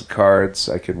of House of Cards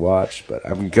I could watch, but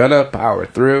I'm gonna power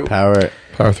through. Power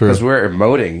through. Because we're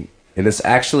emoting, and it's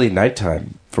actually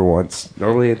nighttime for once.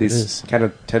 Normally, these kind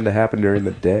of tend to happen during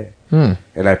the day. And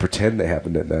I pretend they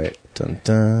happened at night. Dun,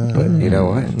 dun. But you know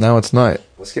what? Now it's night.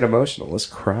 Let's get emotional. Let's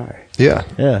cry. Yeah.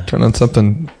 Turn on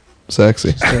something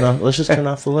sexy. Let's just turn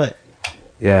off the light.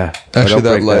 Yeah. Actually,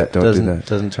 that light don't do that.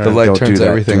 Doesn't turn. The light Don't turns do that.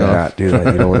 everything Do off. not do that.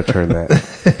 You don't want to turn that.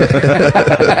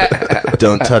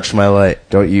 Don't touch my light.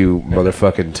 Don't you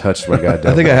motherfucking touch my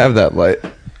goddamn I think I light. have that light.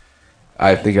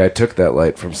 I think I took that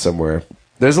light from somewhere.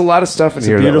 There's a lot of stuff in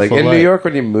here. That, like beautiful in light. New York,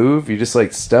 when you move, you just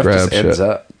like stuff Grab just ends shit.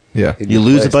 up. Yeah. in You your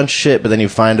lose a place. bunch of shit, but then you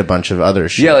find a bunch of other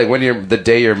shit. Yeah, like when the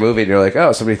day you're moving, you're like,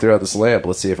 oh, somebody threw out this lamp.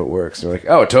 Let's see if it works. And you're like,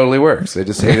 oh, it totally works. They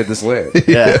just hated this lamp.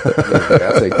 Yeah. Like,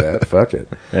 I'll take that. Fuck it.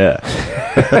 Yeah.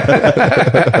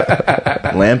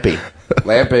 Lampy.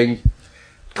 Lamping,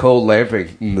 cold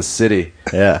lamping in the city.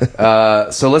 Yeah.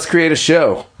 So let's create a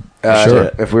show.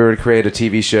 Sure. If we were to create a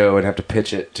TV show and have to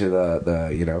pitch it to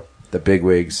the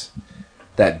bigwigs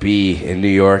that be in New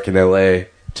York and LA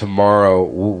tomorrow,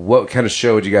 what kind of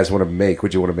show would you guys want to make?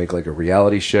 Would you want to make like a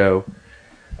reality show?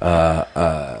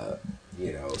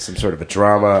 Some sort of a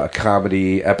drama, a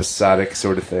comedy, episodic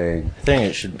sort of thing. I think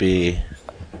it should be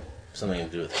something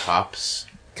to do with cops.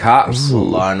 Cops,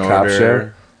 Law and cop Order.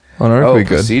 show. On Earth, be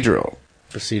good. Procedural.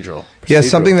 Procedural. Yeah,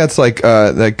 something that's like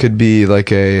that could be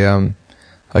like a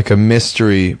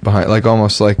mystery behind, like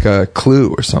almost like a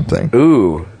Clue or something.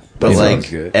 Ooh, But that like sounds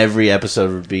good. every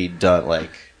episode would be done like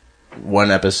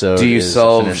one episode Do you is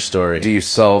solve a finished story. Do you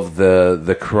solve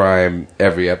the crime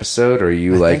every episode, or are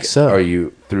you think so. Are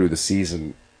you through the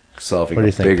season solving What do a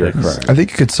you think, bigger Pickles? crime? I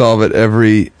think you could solve it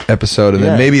every episode, and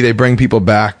Yeah. then maybe they bring people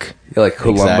back. Yeah, like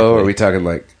Columbo. Exactly. Are we talking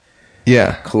like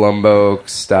Yeah. Columbo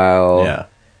style? Yeah.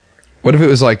 What if it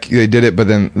was like they did it, but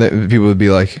then people would be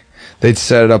like, they'd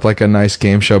set it up like a nice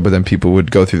game show, but then people would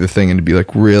go through the thing and it'd be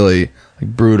like really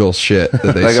like brutal shit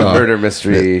that they Like saw. a murder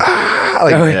mystery.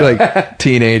 Like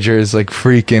teenagers like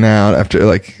freaking out after,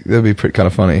 like, that'd be pretty kind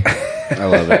of funny. I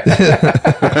love it.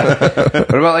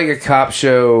 What about like a cop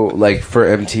show like for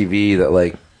MTV that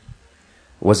like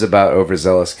was about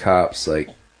overzealous cops like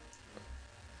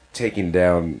taking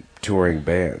down touring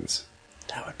bands?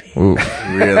 That would be Ooh.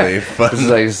 really fun.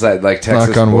 It's like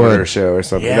Texas Knock on Border wood. Show or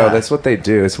something. Yeah. No, that's what they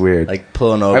do. It's weird. Like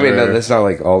pulling over. I mean, no, that's not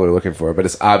like all they're looking for, but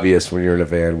it's obvious when you're in a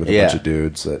van with a bunch of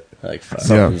dudes that like fun.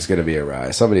 something's going to be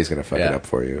awry. Somebody's going to fuck it Yeah. up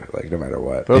for you, like no matter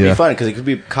what. But it'll Yeah. be fun because it could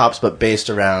be cops, but based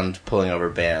around pulling over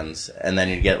bands, and then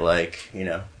you'd get like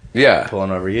Yeah.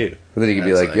 pulling over you. But then you can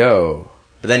be That's like, yo,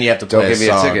 But then you have to don't play give me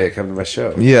song. a ticket. Come to my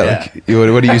show. Yeah. Yeah.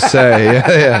 Like, what do you say?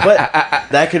 Yeah. But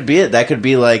that could be it. That could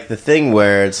be like the thing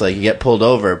where it's like you get pulled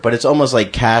over, but it's almost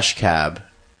like Cash Cab.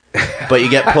 But you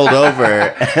get pulled over,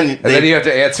 and then you have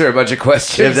to answer a bunch of they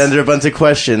questions have to answer a bunch of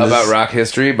questions about rock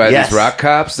history by Yes. these rock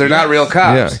cops. They're not real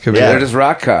cops. Yeah, it could be. Yeah. They're just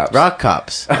rock cops. Rock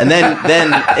cops, and then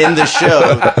in the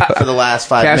show for the last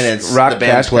 5 minutes, rock the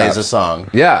band Cash plays Cops. a song.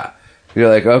 Yeah. You're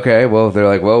like, okay, well, they're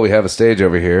like, well, we have a stage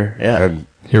over here. Yeah. And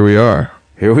Here we are.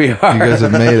 here we are. You guys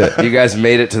have made it. You guys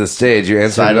made it to the stage. You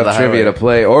answered Side of enough the trivia highway. to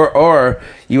play. Or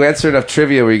you answer enough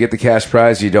trivia where you get the cash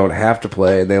prize, you don't have to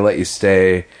play, and they let you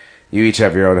stay. You each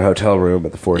have your own hotel room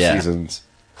at the Four Yeah. Seasons.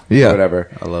 Yeah. Whatever.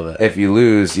 I love it. If you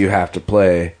lose, you have to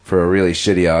play for a really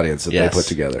shitty audience that Yes. they put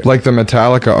together. Like the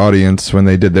Metallica audience when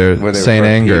they did their When they were Saint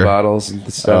throwing pee Anger. bottles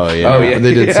and stuff. Oh, yeah.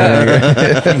 They did Saint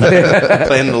Anger.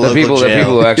 Playing the The local people jail.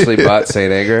 who actually bought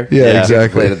Saint Anger. Yeah, Yeah.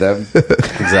 exactly. Play to them.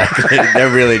 Exactly. They're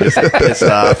really just pissed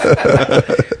off.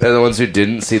 They're the ones who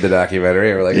didn't see the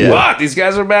documentary and were like, Yeah. what? These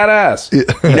guys are badass.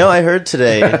 I heard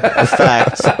today a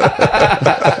fact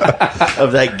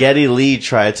of that Geddy Lee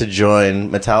tried to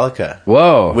join Metallica.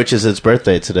 Whoa. Which is its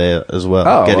birthday today as well.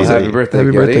 Oh, Geddy happy Lee. birthday,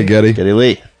 Happy birthday, Geddy. Geddy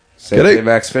Lee. Same day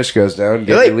Max Fish goes down.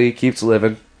 Geddy Lee keeps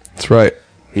living. That's right.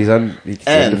 He's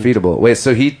undefeatable. Wait,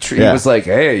 so he was like,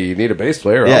 "Hey, you need a bass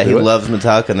player?" Yeah, he loves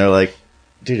Metallica, and they're like,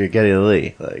 "Dude, you're Geddy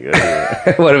Lee.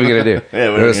 Like, what are we gonna do? Yeah,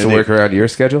 what are we gonna work around your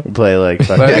schedule? Play like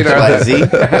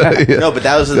XYZ." Yeah. No, but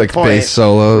that was the Like point. bass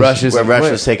solos. Rush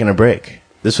Was taking a break.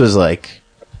 This was like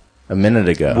a minute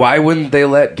ago. Why wouldn't they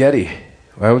let Geddy?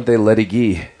 Why wouldn't they let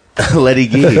Gee? Letty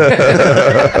Gee.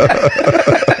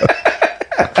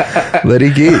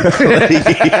 Letty Gee.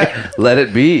 Let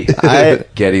it be.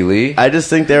 Geddy Lee. I just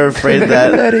think they were afraid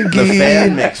that the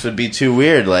fan mix would be too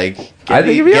weird. Like, I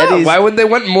think why wouldn't they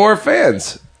want more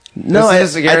fans? No,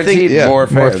 this is guaranteed yeah, more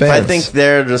more fans. fans. I think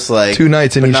they're just like 2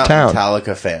 nights in but each not town.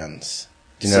 Metallica fans.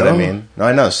 Do you know what I mean? No,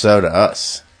 I know. So to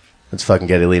us, it's fucking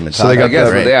Geddy Lee Metallica. So they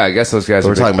got I guess those guys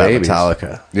We're are talking big about babies.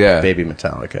 Metallica. Yeah. Baby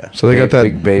Metallica. So they got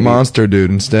Big that baby. monster dude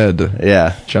instead to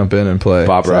Yeah. jump in and play.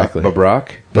 Bob Exactly.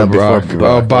 Rock. Bob before Rock. Brock.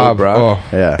 Oh, Bob. Brock.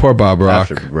 Oh, Yeah. poor Bob Rock.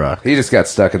 After Brock. He just got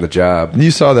stuck in the job.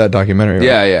 You saw that documentary,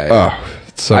 right? Yeah. Oh,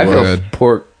 it's so I feel good.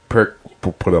 poor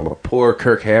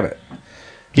Kirk Hammett.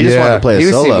 He just wanted to play a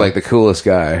He solo. seemed like the coolest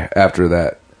guy after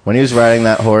that. When he was riding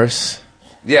that horse.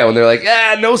 Yeah, when they're like,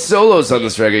 no solos on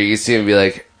this record, you see him be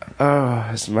like, oh,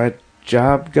 is my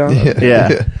job gone?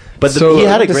 Yeah. But So- he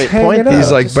had a Just great hanging point. out. He's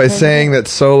though. like, by saying that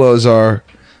solos are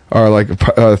like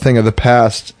a thing of the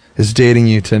past, is dating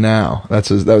you to now. That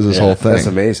was his whole thing. That's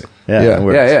amazing. Yeah. Yeah. it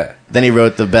works. Yeah. Then he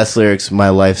wrote the best lyrics, "My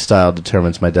lifestyle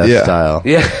determines my death Yeah. style."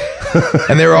 Yeah.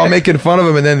 And they were all making fun of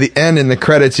him, and then the end in the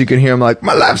credits, you can hear him like,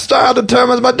 "My lifestyle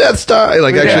determines my death style." He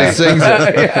like actually sings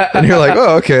it, and you're like,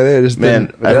 "Oh, okay." They just Man,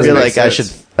 didn't- I does feel make like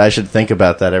sense. I should think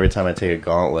about that every time I take a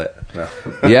gauntlet. No.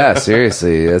 Yeah,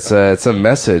 seriously. It's a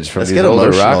message from Let's these get older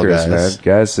emotional, rockers, guys. man.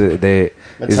 Guys, these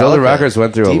Metallica, older rockers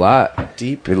went through a lot.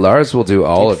 deep- Lars will do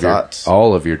all deep of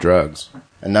thoughts. your drugs.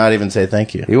 And not even say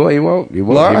thank you. He won't.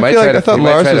 Lars- He I might feel try like to, I thought he might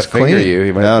Lars try was to finger clean. you.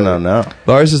 He might No.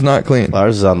 Lars is not clean.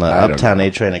 Lars is on the don't Uptown know. A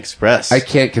Train Express. I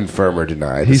can't confirm or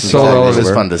deny. He This is sold all all of This his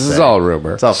is fun to This say. is all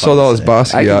rumor. It's all Sold fun all to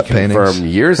his say. I Basquiat can paintings. confirm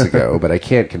years ago, but I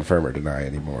can't confirm or deny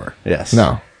anymore. Yes.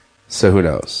 No, So who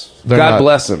knows? They're God not-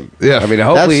 bless him. Yeah. I mean,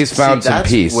 hopefully That's- he's found see, some that's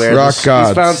peace. where rock gods.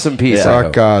 He's found some peace. Yeah. I Rock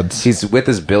hope. gods. He's with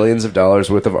his billions of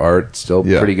dollars worth of art, still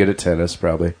Yeah. pretty good at tennis,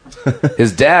 probably.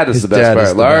 His dad is His the best dad part.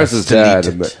 is the Lars' best. dad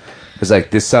Delete it. is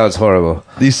like, this sounds horrible.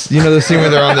 These, you know, the scene where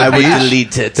they're on the I would beach.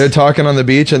 delete it. They're talking on the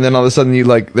beach, and then all of a sudden,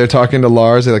 they're talking to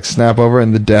Lars. They like snap over,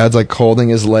 and the dad's like holding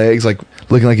his legs, like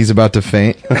looking like he's about to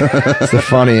faint. It's the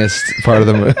funniest part of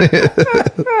the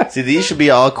movie. See, these should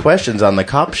be all questions on the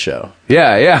cop show.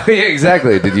 Yeah,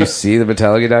 exactly. Did you see the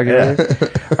Metallica documentary?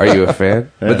 Are you a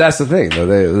fan? But that's the thing,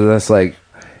 though. That's like,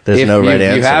 There's no right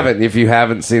answer. If you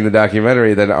haven't seen the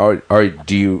documentary, then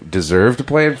do you deserve to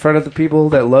play in front of the people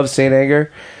that love Saint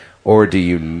Anger, or do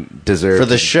you deserve For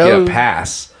the to show- get a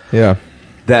pass? Yeah.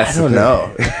 That's I don't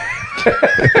know.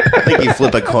 I think you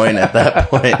flip a coin at that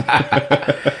point.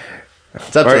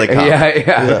 It's up to the cop.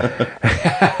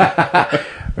 Yeah.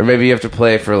 Or maybe you have to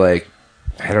play for like,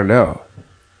 I don't know,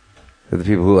 for the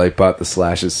people who like bought the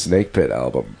Slash's Snake Pit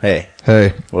album. Hey,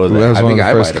 Hey, What was that that? was I one of think the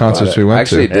I first might have concerts bought we it. went I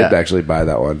actually to. did Yeah. actually buy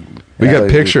that one. We Yeah. got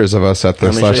pictures of us at the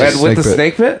Let me show you. Slash And with the Pit.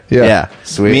 Snake Pit? Yeah. yeah.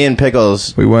 Sweet. Me and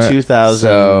Pickles, We went. 2000.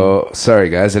 So, sorry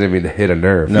guys, I didn't mean to hit a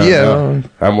nerve. No. Yeah.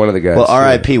 I'm one of the guys. Well,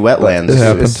 R.I.P. Wetlands. It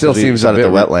happened. It still We seems saw a it at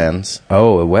bit the Wetlands.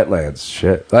 Oh, Wetlands.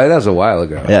 Shit. That was a while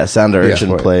ago. Yeah, Sound of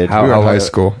Urchin played. We were in high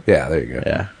school. Yeah, there you go.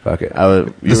 Yeah. Fuck it.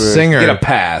 The singer. Get a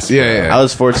pass. Yeah, bro. yeah. I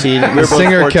was 14. We were The both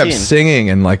singer 14. kept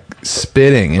singing and like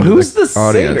spitting into Who's the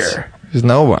audience. singer? There's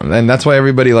no one, and that's why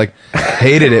everybody like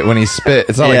hated it when he spit.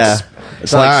 It's not Yeah. like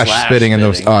It's not like Slash Slash spitting in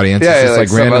the spitting. audience. Yeah, It's just like like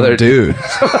some random other dude.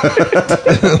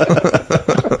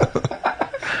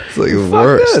 It's like the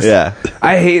worst. Yeah.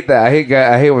 I hate that. I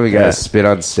hate when we guys spit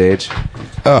on stage.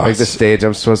 Oh, Like the stage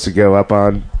I'm supposed to go up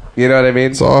on. You know what I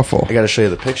mean? it's awful. I got to show you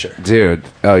the picture. Dude.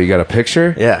 Oh, you got a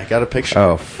picture? Yeah, I got a picture.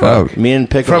 Oh, fuck. Me and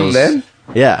Pickles. From then?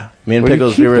 Yeah. Me and Where do you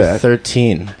Pickles, we keep were that?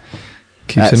 13.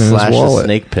 Keeps At it in his Slash's wallet.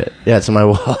 Snake Pit. Yeah, it's in my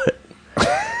wallet.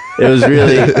 It was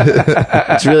really,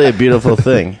 it's really a beautiful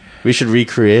thing. We should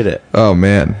recreate it. Oh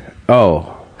man,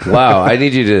 Oh. Wow. I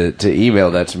need you to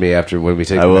email that to me after when we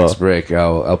take I the will. next break.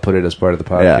 I'll put it as part of the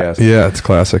podcast. yeah, it's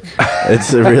classic.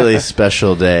 It's a really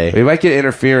special day. We might get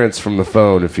interference from the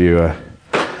phone if you...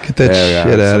 Get that yeah,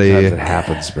 shit out of sometimes here. It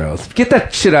happens, bro. Get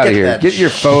that shit out of here. that Get your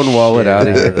phone wallet out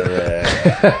of here.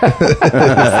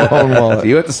 Phone wallet.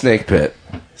 You at the Snake Pit.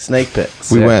 Snake Pit.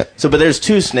 We went. So, but there's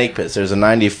two Snake Pits. There's a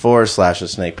 94 Slash a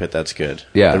Snake Pit. That's good.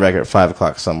 Yeah. The record at 5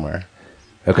 o'clock somewhere.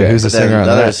 Okay. Who's the But then singer on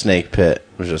another that? Snake Pit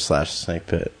was just Slash Snake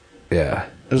Pit. Yeah.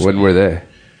 When were they?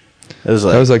 It was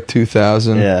like, That was like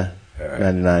 2000. yeah,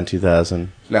 99,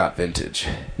 2000. Not vintage.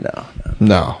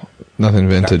 No. Nothing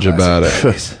vintage about it.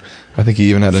 I think he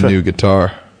even had a new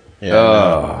guitar.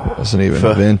 Yeah, It wasn't even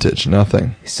vintage.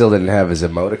 Nothing. He still didn't have his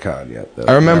emoticon yet, though.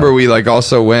 I remember we like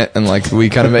also went and like we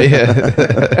kind of made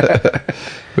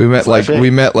we met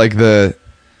like the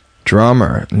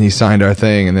drummer and he signed our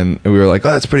thing and then we were like,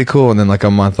 oh, that's pretty cool. And then like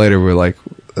a month later we were like,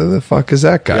 who the fuck is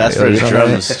that guy? You asked for his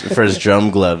drums, for his drum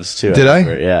gloves too. Did I?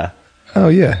 Yeah. Oh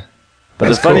yeah. But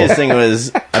the funniest thing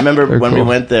was, I remember when we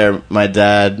went there, my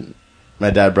dad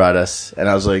brought us, and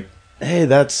I was like, hey,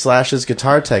 that's Slash's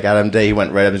guitar tech, Adam Day. He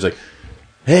went right up and he's like,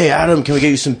 hey, Adam, can we get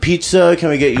you some pizza? Can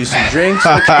we get you some drinks?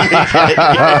 What can we get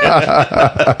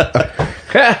you?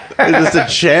 He's just a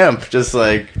champ, just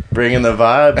like bringing the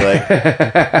vibe. Like,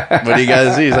 what do you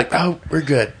guys do? He's like, oh, we're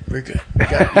good. You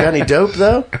got any dope,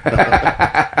 though?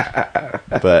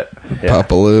 But, yeah.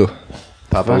 Papa Lou,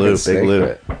 Big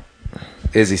Lou.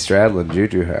 Izzy Stradlin,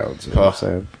 Juju Hounds. You know what I'm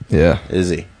saying? yeah.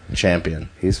 Izzy, champion.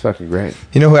 He's fucking great.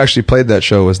 You know who actually played that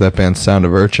show was that band Sound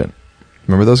of Urchin.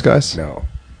 Remember those guys? No.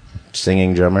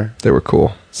 Singing drummer. They were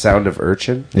cool. Sound of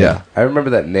Urchin? Yeah. I remember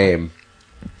that name.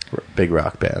 Big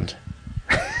rock band.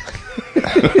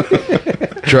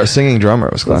 Singing drummer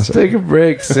was Let's classic. take a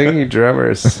break. Singing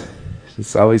drummers.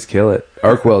 Just always kill it.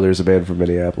 Arc Welder's a band from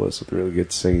Minneapolis with a really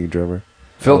good singing drummer.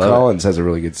 Phil Collins has a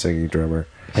really good singing drummer.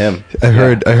 Him. I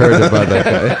heard about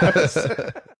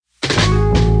that guy.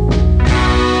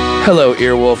 Hello,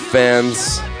 Earwolf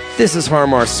fans. This is Har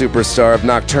Mar Superstar of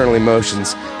Nocturnal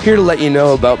Emotions, here to let you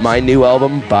know about my new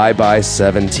album, Bye Bye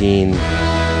 17.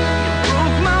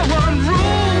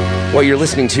 What you're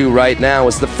listening to right now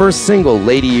is the first single,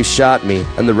 Lady You Shot Me,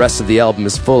 and the rest of the album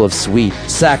is full of sweet,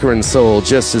 saccharine soul,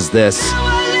 just as this.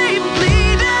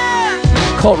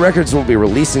 Cult Records will be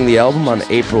releasing the album on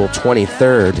April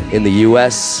 23rd in the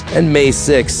US and May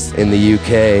 6th in the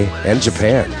UK and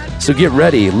Japan. So get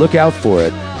ready, look out for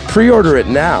it. Pre-order it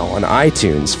now on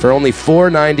iTunes for only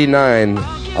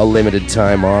 $4.99, a limited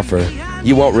time offer.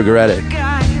 You won't regret it.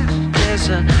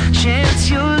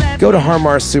 Go to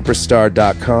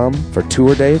harmarsuperstar.com for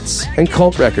tour dates and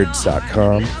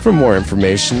cultrecords.com for more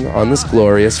information on this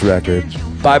glorious record.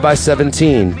 Bye Bye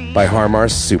 17 by Har Mar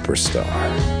Superstar.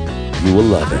 You will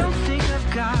love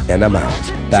it. And I'm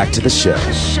out. Back to the show.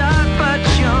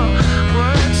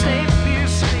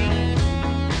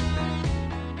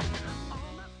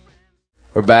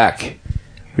 We're back.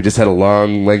 We just had a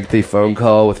long, lengthy phone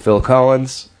call with Phil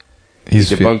Collins. He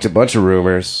debunked a bunch of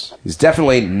rumors. He's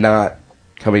definitely not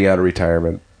coming out of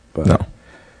retirement. But No.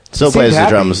 Still plays the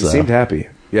drums, He though. seemed happy.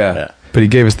 Yeah. But he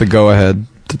gave us the go-ahead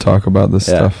to talk about this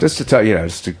stuff. Just to talk,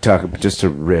 just to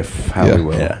riff how we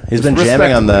will. Yeah. He's been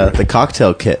jamming on the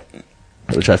cocktail kit,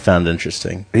 which I found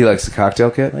interesting. He likes the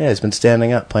cocktail kit? Yeah, he's been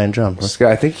standing up playing drums. This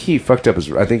guy, I think he fucked up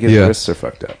his wrists are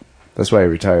fucked up. That's why he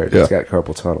retired. He's got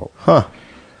carpal tunnel. Huh.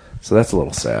 So that's a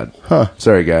little sad. Huh.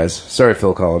 Sorry, guys. Sorry,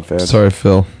 Phil Collins fans. Sorry,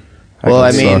 Phil. Well,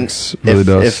 I mean, sucks. Really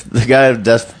does. if the guy of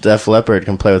Def Leppard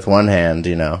can play with one hand,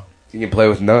 you know, You can play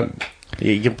with none.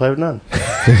 you can play with none.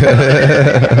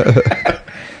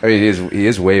 I mean, he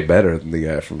is way better than the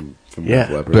guy from Yeah.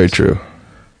 Def Leppard. Very true.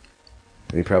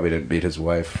 And he probably didn't beat his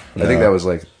wife. No. I think that was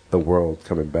like the world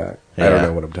coming back. I don't Yeah.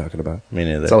 know what I'm talking about. Me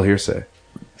neither. It's all hearsay.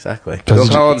 Exactly. Phil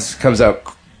Collins comes out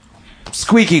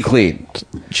squeaky clean.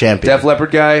 Champion. Def Leppard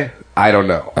guy, I don't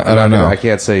know. I don't know. I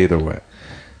can't say either way.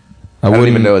 I I don't wouldn't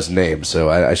even know his name, so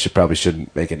I probably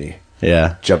shouldn't make any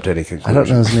Yeah. jump to any I conclusions. don't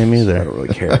know his name I either. don't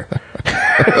really care.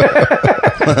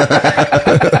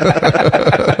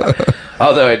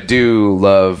 Although I do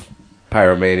love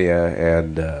Pyromania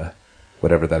and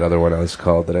whatever that other one was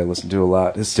called that I listened to a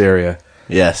lot, Hysteria.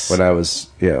 Yes. When I was,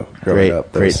 growing Great,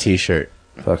 up. That great was T-shirt.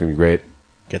 fucking great.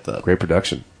 Get the Great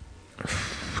production.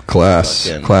 Class.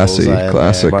 Fucking Classy. bullseye in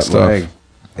Classic Martin stuff. Lang.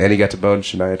 And he got to bone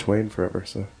Shania Twain forever,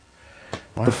 so.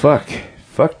 What the fuck?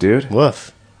 Fuck, dude.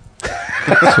 woof.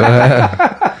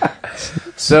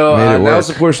 So Made it now's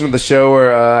work. the portion of the show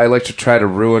where I like to try to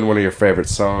ruin one of your favorite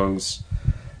songs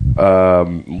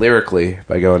lyrically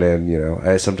by going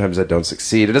in. Sometimes I don't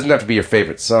succeed. It doesn't have to be your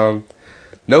favorite song.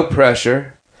 No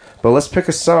pressure. But let's pick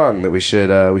a song that we should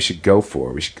go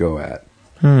for. We should go at.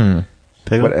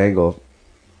 Pickle? What angle?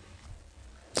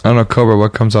 I don't know, Cobra,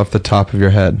 what comes off the top of your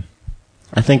head?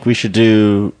 I think we should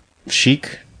do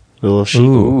Chic. A little Chic.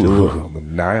 Ooh. Do a little- The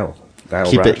Nile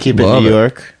Keep Rock. it Love New it.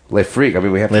 York. Le Freak. I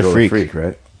mean, we have to Le go Freak. Le Freak,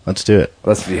 right? Let's do it.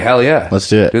 Hell yeah. Let's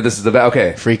do it. Dude, this is the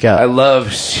okay. Freak out. I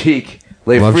love Chic.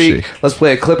 Le Love Freak. Chic. Let's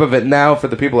play a clip of it now for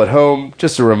the people at home.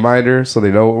 Just a reminder so they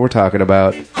know what we're talking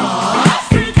about.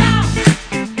 Freak out.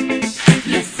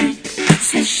 Le freak,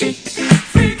 c'est chic.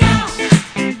 Freak out.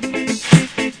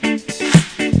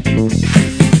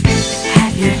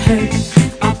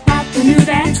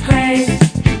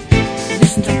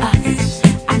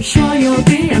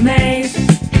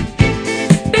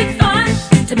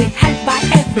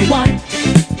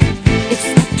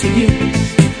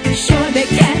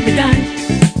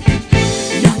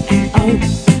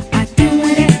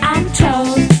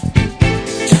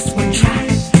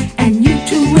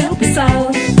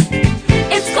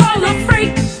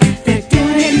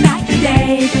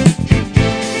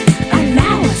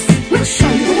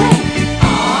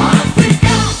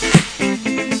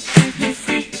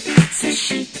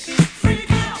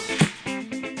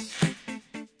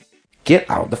 get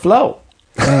on the floor.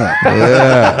 Yeah.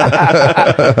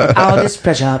 All this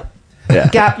pressure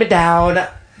got me down.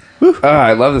 Oh,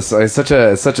 I love this song. It's such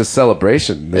a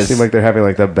celebration. They seem like they're having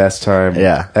like the best time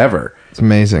ever. It's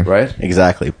amazing. Right?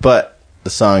 Exactly. But the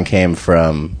song came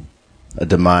from a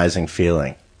demising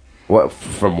feeling. What?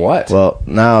 From what? Well,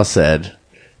 Niall said,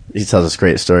 he tells this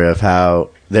great story of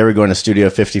how they were going to Studio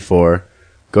 54,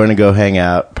 going to go hang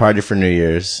out, party for New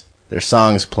Year's, their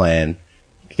song's playing,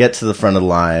 get to the front of the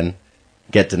line,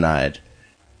 get denied.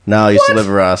 Niall used to live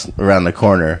around the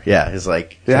corner. Yeah, he's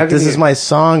like, this is my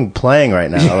song playing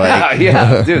right now. Like,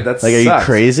 yeah, dude, that's like, are you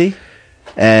crazy?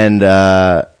 And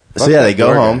so they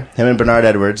go home. Him and Bernard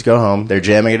Edwards go home. They're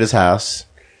jamming at his house.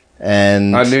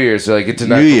 And on New Year's, they're like, get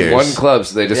denied from one club,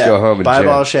 so they just go home and buy a jam.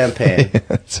 bottle of champagne.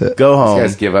 That's it. Go home.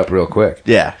 These guys give up real quick.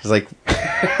 Yeah, it's like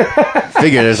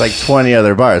figure there's like 20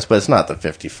 other bars, but it's not the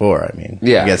 54. I mean, I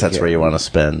guess that's where you want to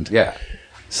spend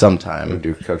some time.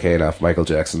 Do cocaine off Michael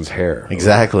Jackson's hair.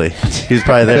 Exactly. He was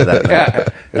probably there that night.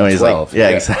 And he's 12.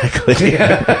 like, exactly.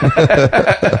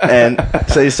 And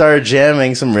so he started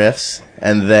jamming some riffs,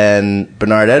 and then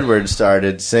Bernard Edwards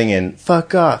started singing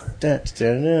 "Fuck Off."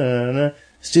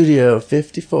 Studio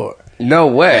 54. No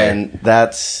way. And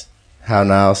that's how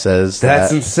Niall says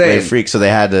that's insane. They freak, so they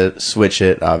had to switch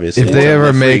it, obviously. If they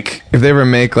ever make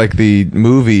like the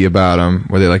movie about them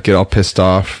where they like get all pissed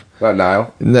off. About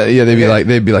Niall? Yeah, they'd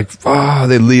be like, oh,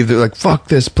 they leave. They're like, fuck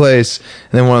this place.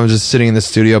 And then when I was just sitting in the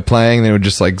studio playing, they would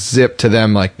just like zip to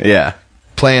them like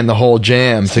playing the whole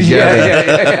jam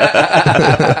together.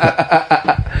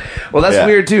 Well, that's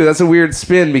weird too. That's a weird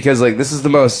spin because like this is the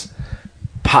most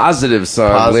positive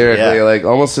song lyrically, like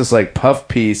almost just like puff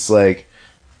piece, like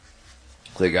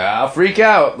I'll freak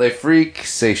out. They freak,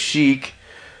 say chic,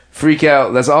 freak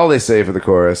out. That's all they say for the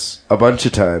chorus a bunch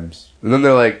of times, and then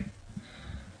they're like,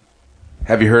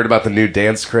 "Have you heard about the new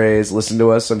dance craze? Listen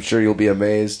to us. I'm sure you'll be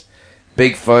amazed.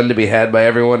 Big fun to be had by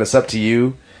everyone. It's up to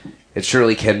you. It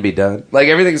surely can be done." Like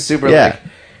everything's super like.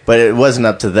 But it wasn't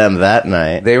up to them that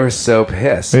night. They were so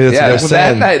pissed. Maybe that's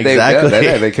that night exactly. that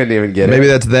night they couldn't even get it. Maybe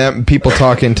that's them, people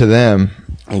talking to them.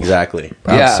 Exactly.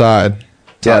 Outside.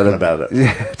 Talking about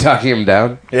it. Talking him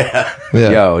down? Yeah.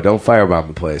 Yo, don't firebomb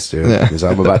the place, dude. Because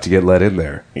I'm about to get let in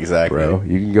there. Exactly. Bro,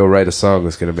 you can go write a song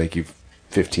that's going to make you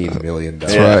 $15 million.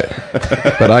 That's right.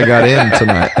 But I got in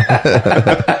tonight.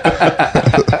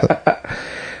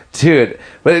 Dude,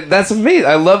 but that's amazing.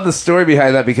 I love the story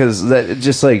behind that because that it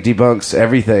just like debunks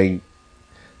everything.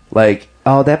 Like,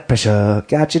 all that pressure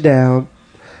got you down,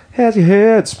 has your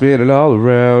head spinning all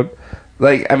around.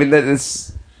 Like, I mean, they're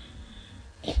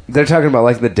talking about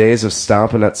like the days of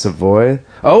stomping at Savoy.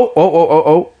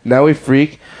 Oh, now we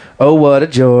freak. Oh, what a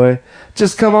joy.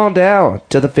 Just come on down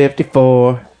to the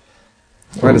 54.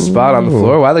 Find a spot on the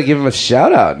floor. Why they give him a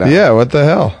shout out now? Yeah, what the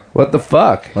hell? What the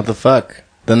fuck? What the fuck?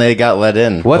 Then they got let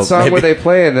in. What song were they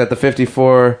playing at the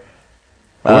 54?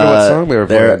 I wonder what song they were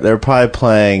playing. They're probably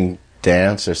playing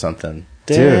Dance or something.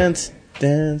 Dance.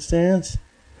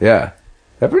 Yeah.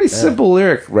 They're pretty simple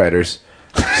lyric writers.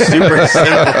 Super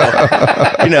simple.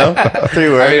 3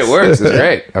 words. I mean, it works. It's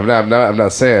great. I'm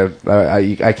not saying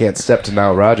I can't step to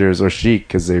Nile Rodgers or Chic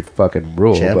because they fucking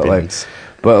rule. Champions.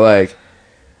 But like,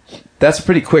 that's a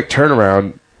pretty quick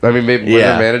turnaround. I mean, maybe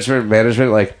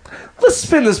management like, let's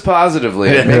spin this positively.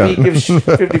 Maybe give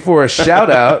 54 a shout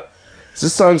out.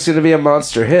 This song's going to be a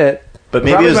monster hit. But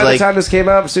maybe probably it was by the time this came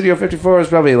out, Studio 54 was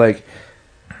probably like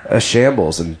a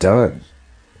shambles and done.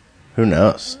 Who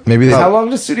knows? Maybe How long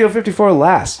does Studio 54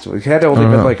 last? It had only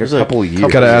been like a couple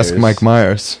years. Gotta ask Mike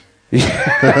Myers.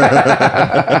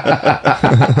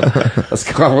 Let's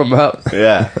call him up.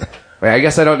 Yeah. I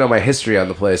guess I don't know my history on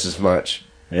the place as much.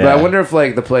 Yeah. But I wonder if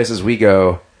like the places we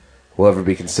go will ever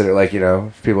be considered, like,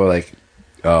 if people are like,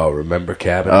 oh, remember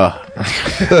Cabin? Oh.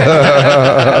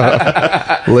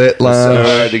 Lit So lounge.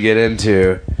 hard to get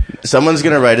into. Someone's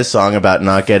going to write a song about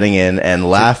not getting in and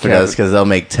laugh at us because they'll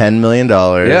make $10 million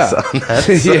on that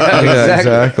song. Yeah,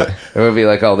 exactly. It would be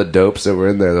like all the dopes that were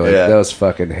in there. They're like, those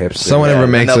fucking hipsters. Someone ever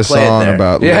makes a song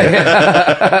about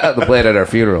they'll play it at our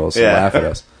funerals and laugh at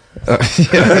us.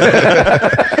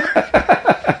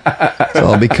 It's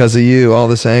all because of you. All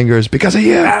this anger is because of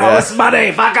you. All this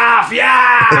money, fuck off,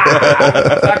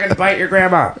 yeah! Fucking bite your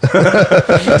grandma.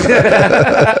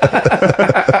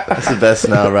 That's the best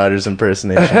Nile Rodgers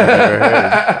impersonation I've ever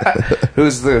heard.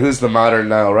 Who's the modern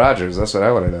Nile Rodgers? That's what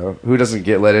I want to know. Who doesn't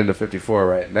get let into 54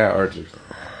 right now? Or just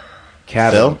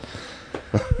Cabin?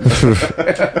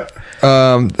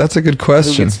 That's a good Who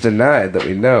question. gets denied that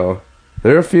we know?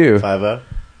 There are a few. 5-0?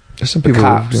 There's some people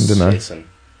who've been denied. Jason.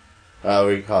 We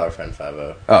can call our friend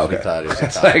 5-0. Oh, okay. We thought he was a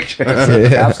It's cop. like,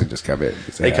 cops can just come in.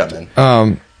 They come in.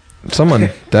 Someone,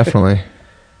 definitely.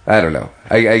 I don't know.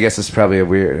 I guess it's probably a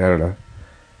weird. I don't know.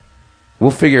 We'll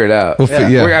figure it out.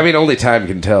 I mean, only time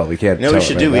can tell. We can't. You know what we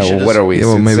should do? We should. What are we? Yeah,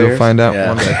 well, maybe we'll find out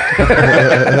one day.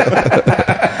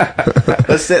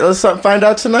 Let's find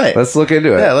out tonight. Let's look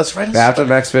into it. Yeah, let's write. After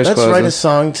Max Fish Let's closes. write a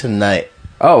song tonight.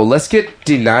 Oh, let's get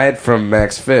denied from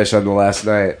Max Fish on the last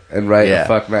night and write a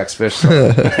Fuck Max Fish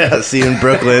song. See you in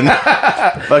Brooklyn.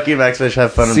 Fuck you, Max Fish.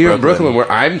 Have fun in Brooklyn. See you in Brooklyn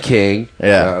where I'm king.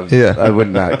 Yeah. I would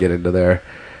not get into there.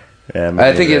 Yeah,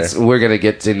 I think we're going to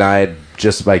get denied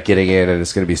just by getting in, and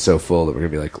it's going to be so full that we're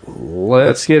going to be like,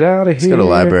 let's get out of here. Let's go to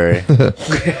library.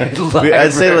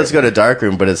 I'd say let's go to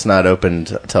Darkroom, but it's not open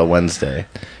till Wednesday.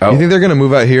 You think they're going to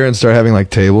move out here and start having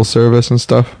like table service and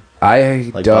stuff? I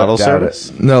Like don't bottle doubt service?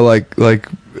 it. No, like like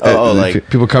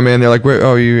people come in, they're like, "Where?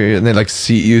 Oh, you?" And they like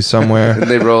seat you somewhere. And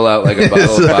they roll out like a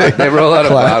bottle of vodka. They roll out a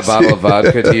bottle of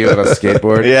vodka to you on a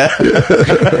skateboard. Yeah.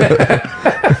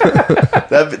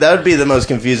 that would be the most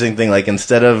confusing thing. Like,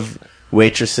 instead of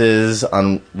waitresses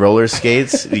on roller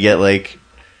skates, you get like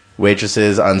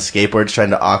waitresses on skateboards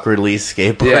trying to awkwardly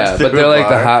skateboard. Yeah, but they're like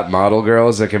the hot model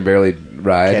girls that can barely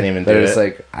ride. Can't even do They're it. just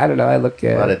like, I don't know, I look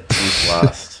good. A lot of teeth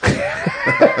lost.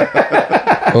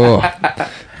 Oh.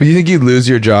 But you think you'd lose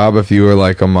your job if you were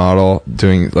like a model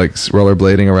doing like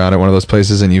rollerblading around at one of those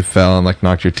places and you fell and like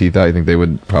knocked your teeth out? You think they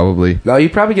would probably? No,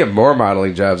 you'd probably get more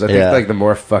modeling jobs. I think Yeah. like the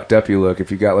more fucked up you look,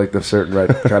 if you got like the certain right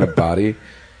kind of body.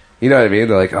 You know what I mean?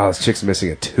 They're like, oh, this chick's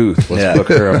missing a tooth. Let's book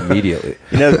her immediately.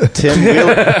 You know,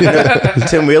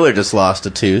 Tim Wheeler just lost a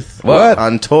tooth. What?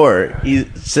 On tour. He's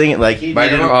singing like he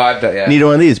needed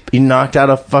one of these. He knocked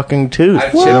out a fucking tooth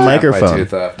I've with chipped a my microphone.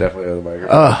 tooth off, definitely with a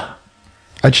microphone.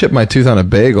 I chipped my tooth on a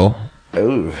bagel.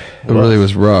 Ooh, It really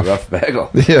was rough. rough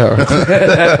bagel. Yeah.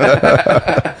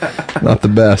 Not the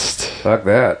best. Fuck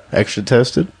that. Extra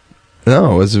toasted?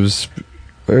 No, it was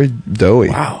very doughy.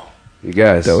 Wow. You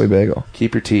guys, Doughy bagel.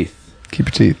 keep your teeth. Keep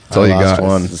your teeth. That's all you lost got.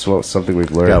 one. This is something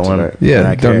we've learned Got one. tonight. Yeah,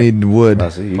 Not don't care. need wood. Oh,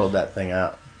 so you Pulled that thing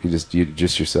out. just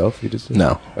yourself? You just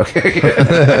No. Okay.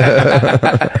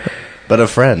 But a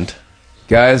friend.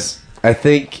 Guys, I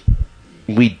think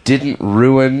we didn't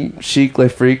ruin Chic Le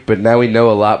Freak, but now we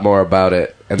know a lot more about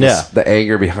it. And the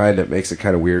anger behind it makes it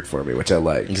kind of weird for me, which I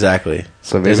like. Exactly.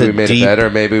 So maybe we made it better,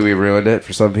 maybe we ruined it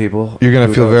for some people. You're going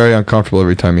to feel very uncomfortable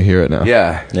every time you hear it now.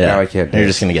 Yeah. Yeah. Now I can't do You're it.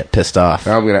 just going to get pissed off.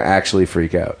 Now I'm going to actually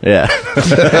freak out. Yeah.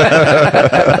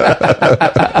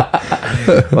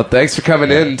 Well, thanks for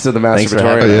coming in to the Thanks for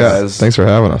Masturbatorium, having Yeah, guys. thanks for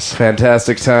having us.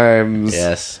 Fantastic times.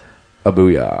 Yes. A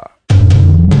booyah.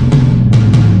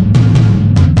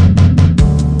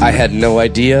 I had no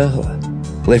idea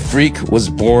Le Freak was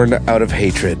born out of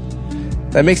hatred.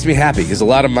 That makes me happy, because a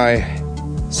lot of my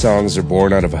songs are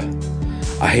born out of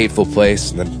a hateful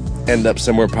place and then end up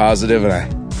somewhere positive,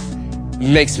 and it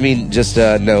makes me just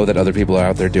know that other people are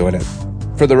out there doing it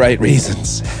for the right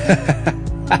reasons.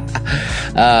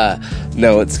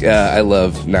 No, it's I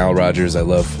love Nile Rodgers. I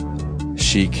love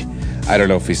Chic. I don't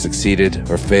know if he succeeded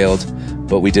or failed,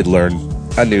 but we did learn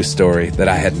a new story that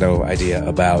I had no idea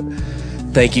about.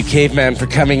 Thank you, Caveman, for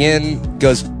coming in.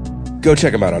 Go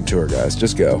check him out on tour, guys.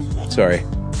 Just go. Sorry.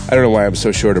 I don't know why I'm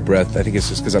so short of breath. I think it's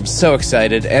just because I'm so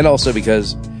excited, and also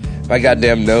because my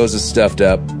goddamn nose is stuffed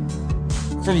up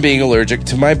from being allergic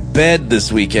to my bed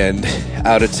this weekend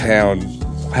out of town.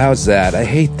 How's that? I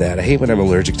hate that. I hate when I'm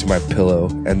allergic to my pillow,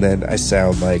 and then I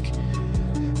sound like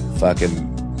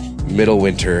fucking middle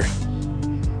winter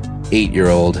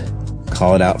 8-year-old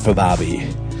calling out for Bobby.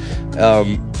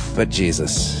 But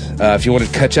Jesus. If you want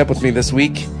to catch up with me this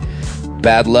week,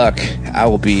 bad luck. I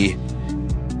will be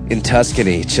in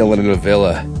Tuscany, chilling in a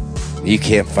villa. You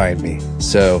can't find me.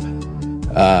 So,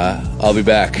 I'll be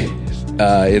back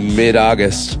in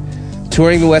mid-August,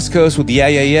 touring the West Coast with Yeah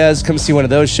Yeah Yeahs. Come see one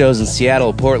of those shows in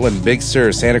Seattle, Portland, Big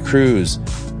Sur, Santa Cruz,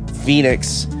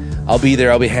 Phoenix. I'll be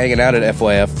there. I'll be hanging out at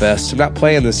FYF Fest. I'm not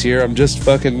playing this year. I'm just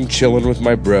fucking chilling with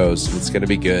my bros. It's going to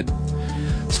be good.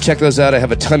 So check those out. I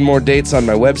have a ton more dates on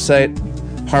my website,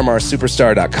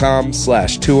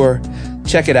 harmarsuperstar.com/tour.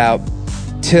 Check it out.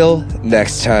 Till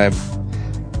next time,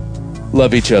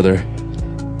 love each other.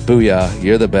 Booyah,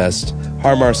 you're the best.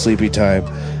 Har Mar sleepy time.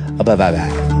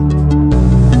 Bye-bye-bye.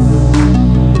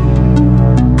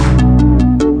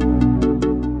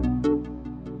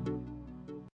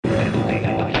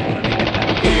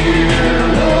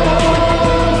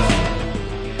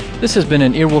 This has been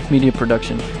an Earwolf Media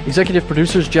production. Executive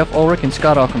producers Jeff Ulrich and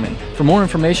Scott Ackerman. For more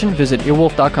information, visit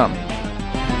earwolf.com.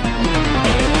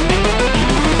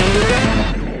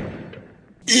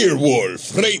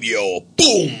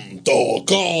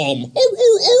 Earwolfradio.com.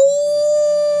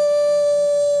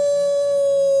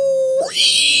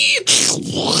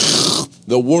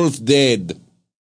 The wolf dead.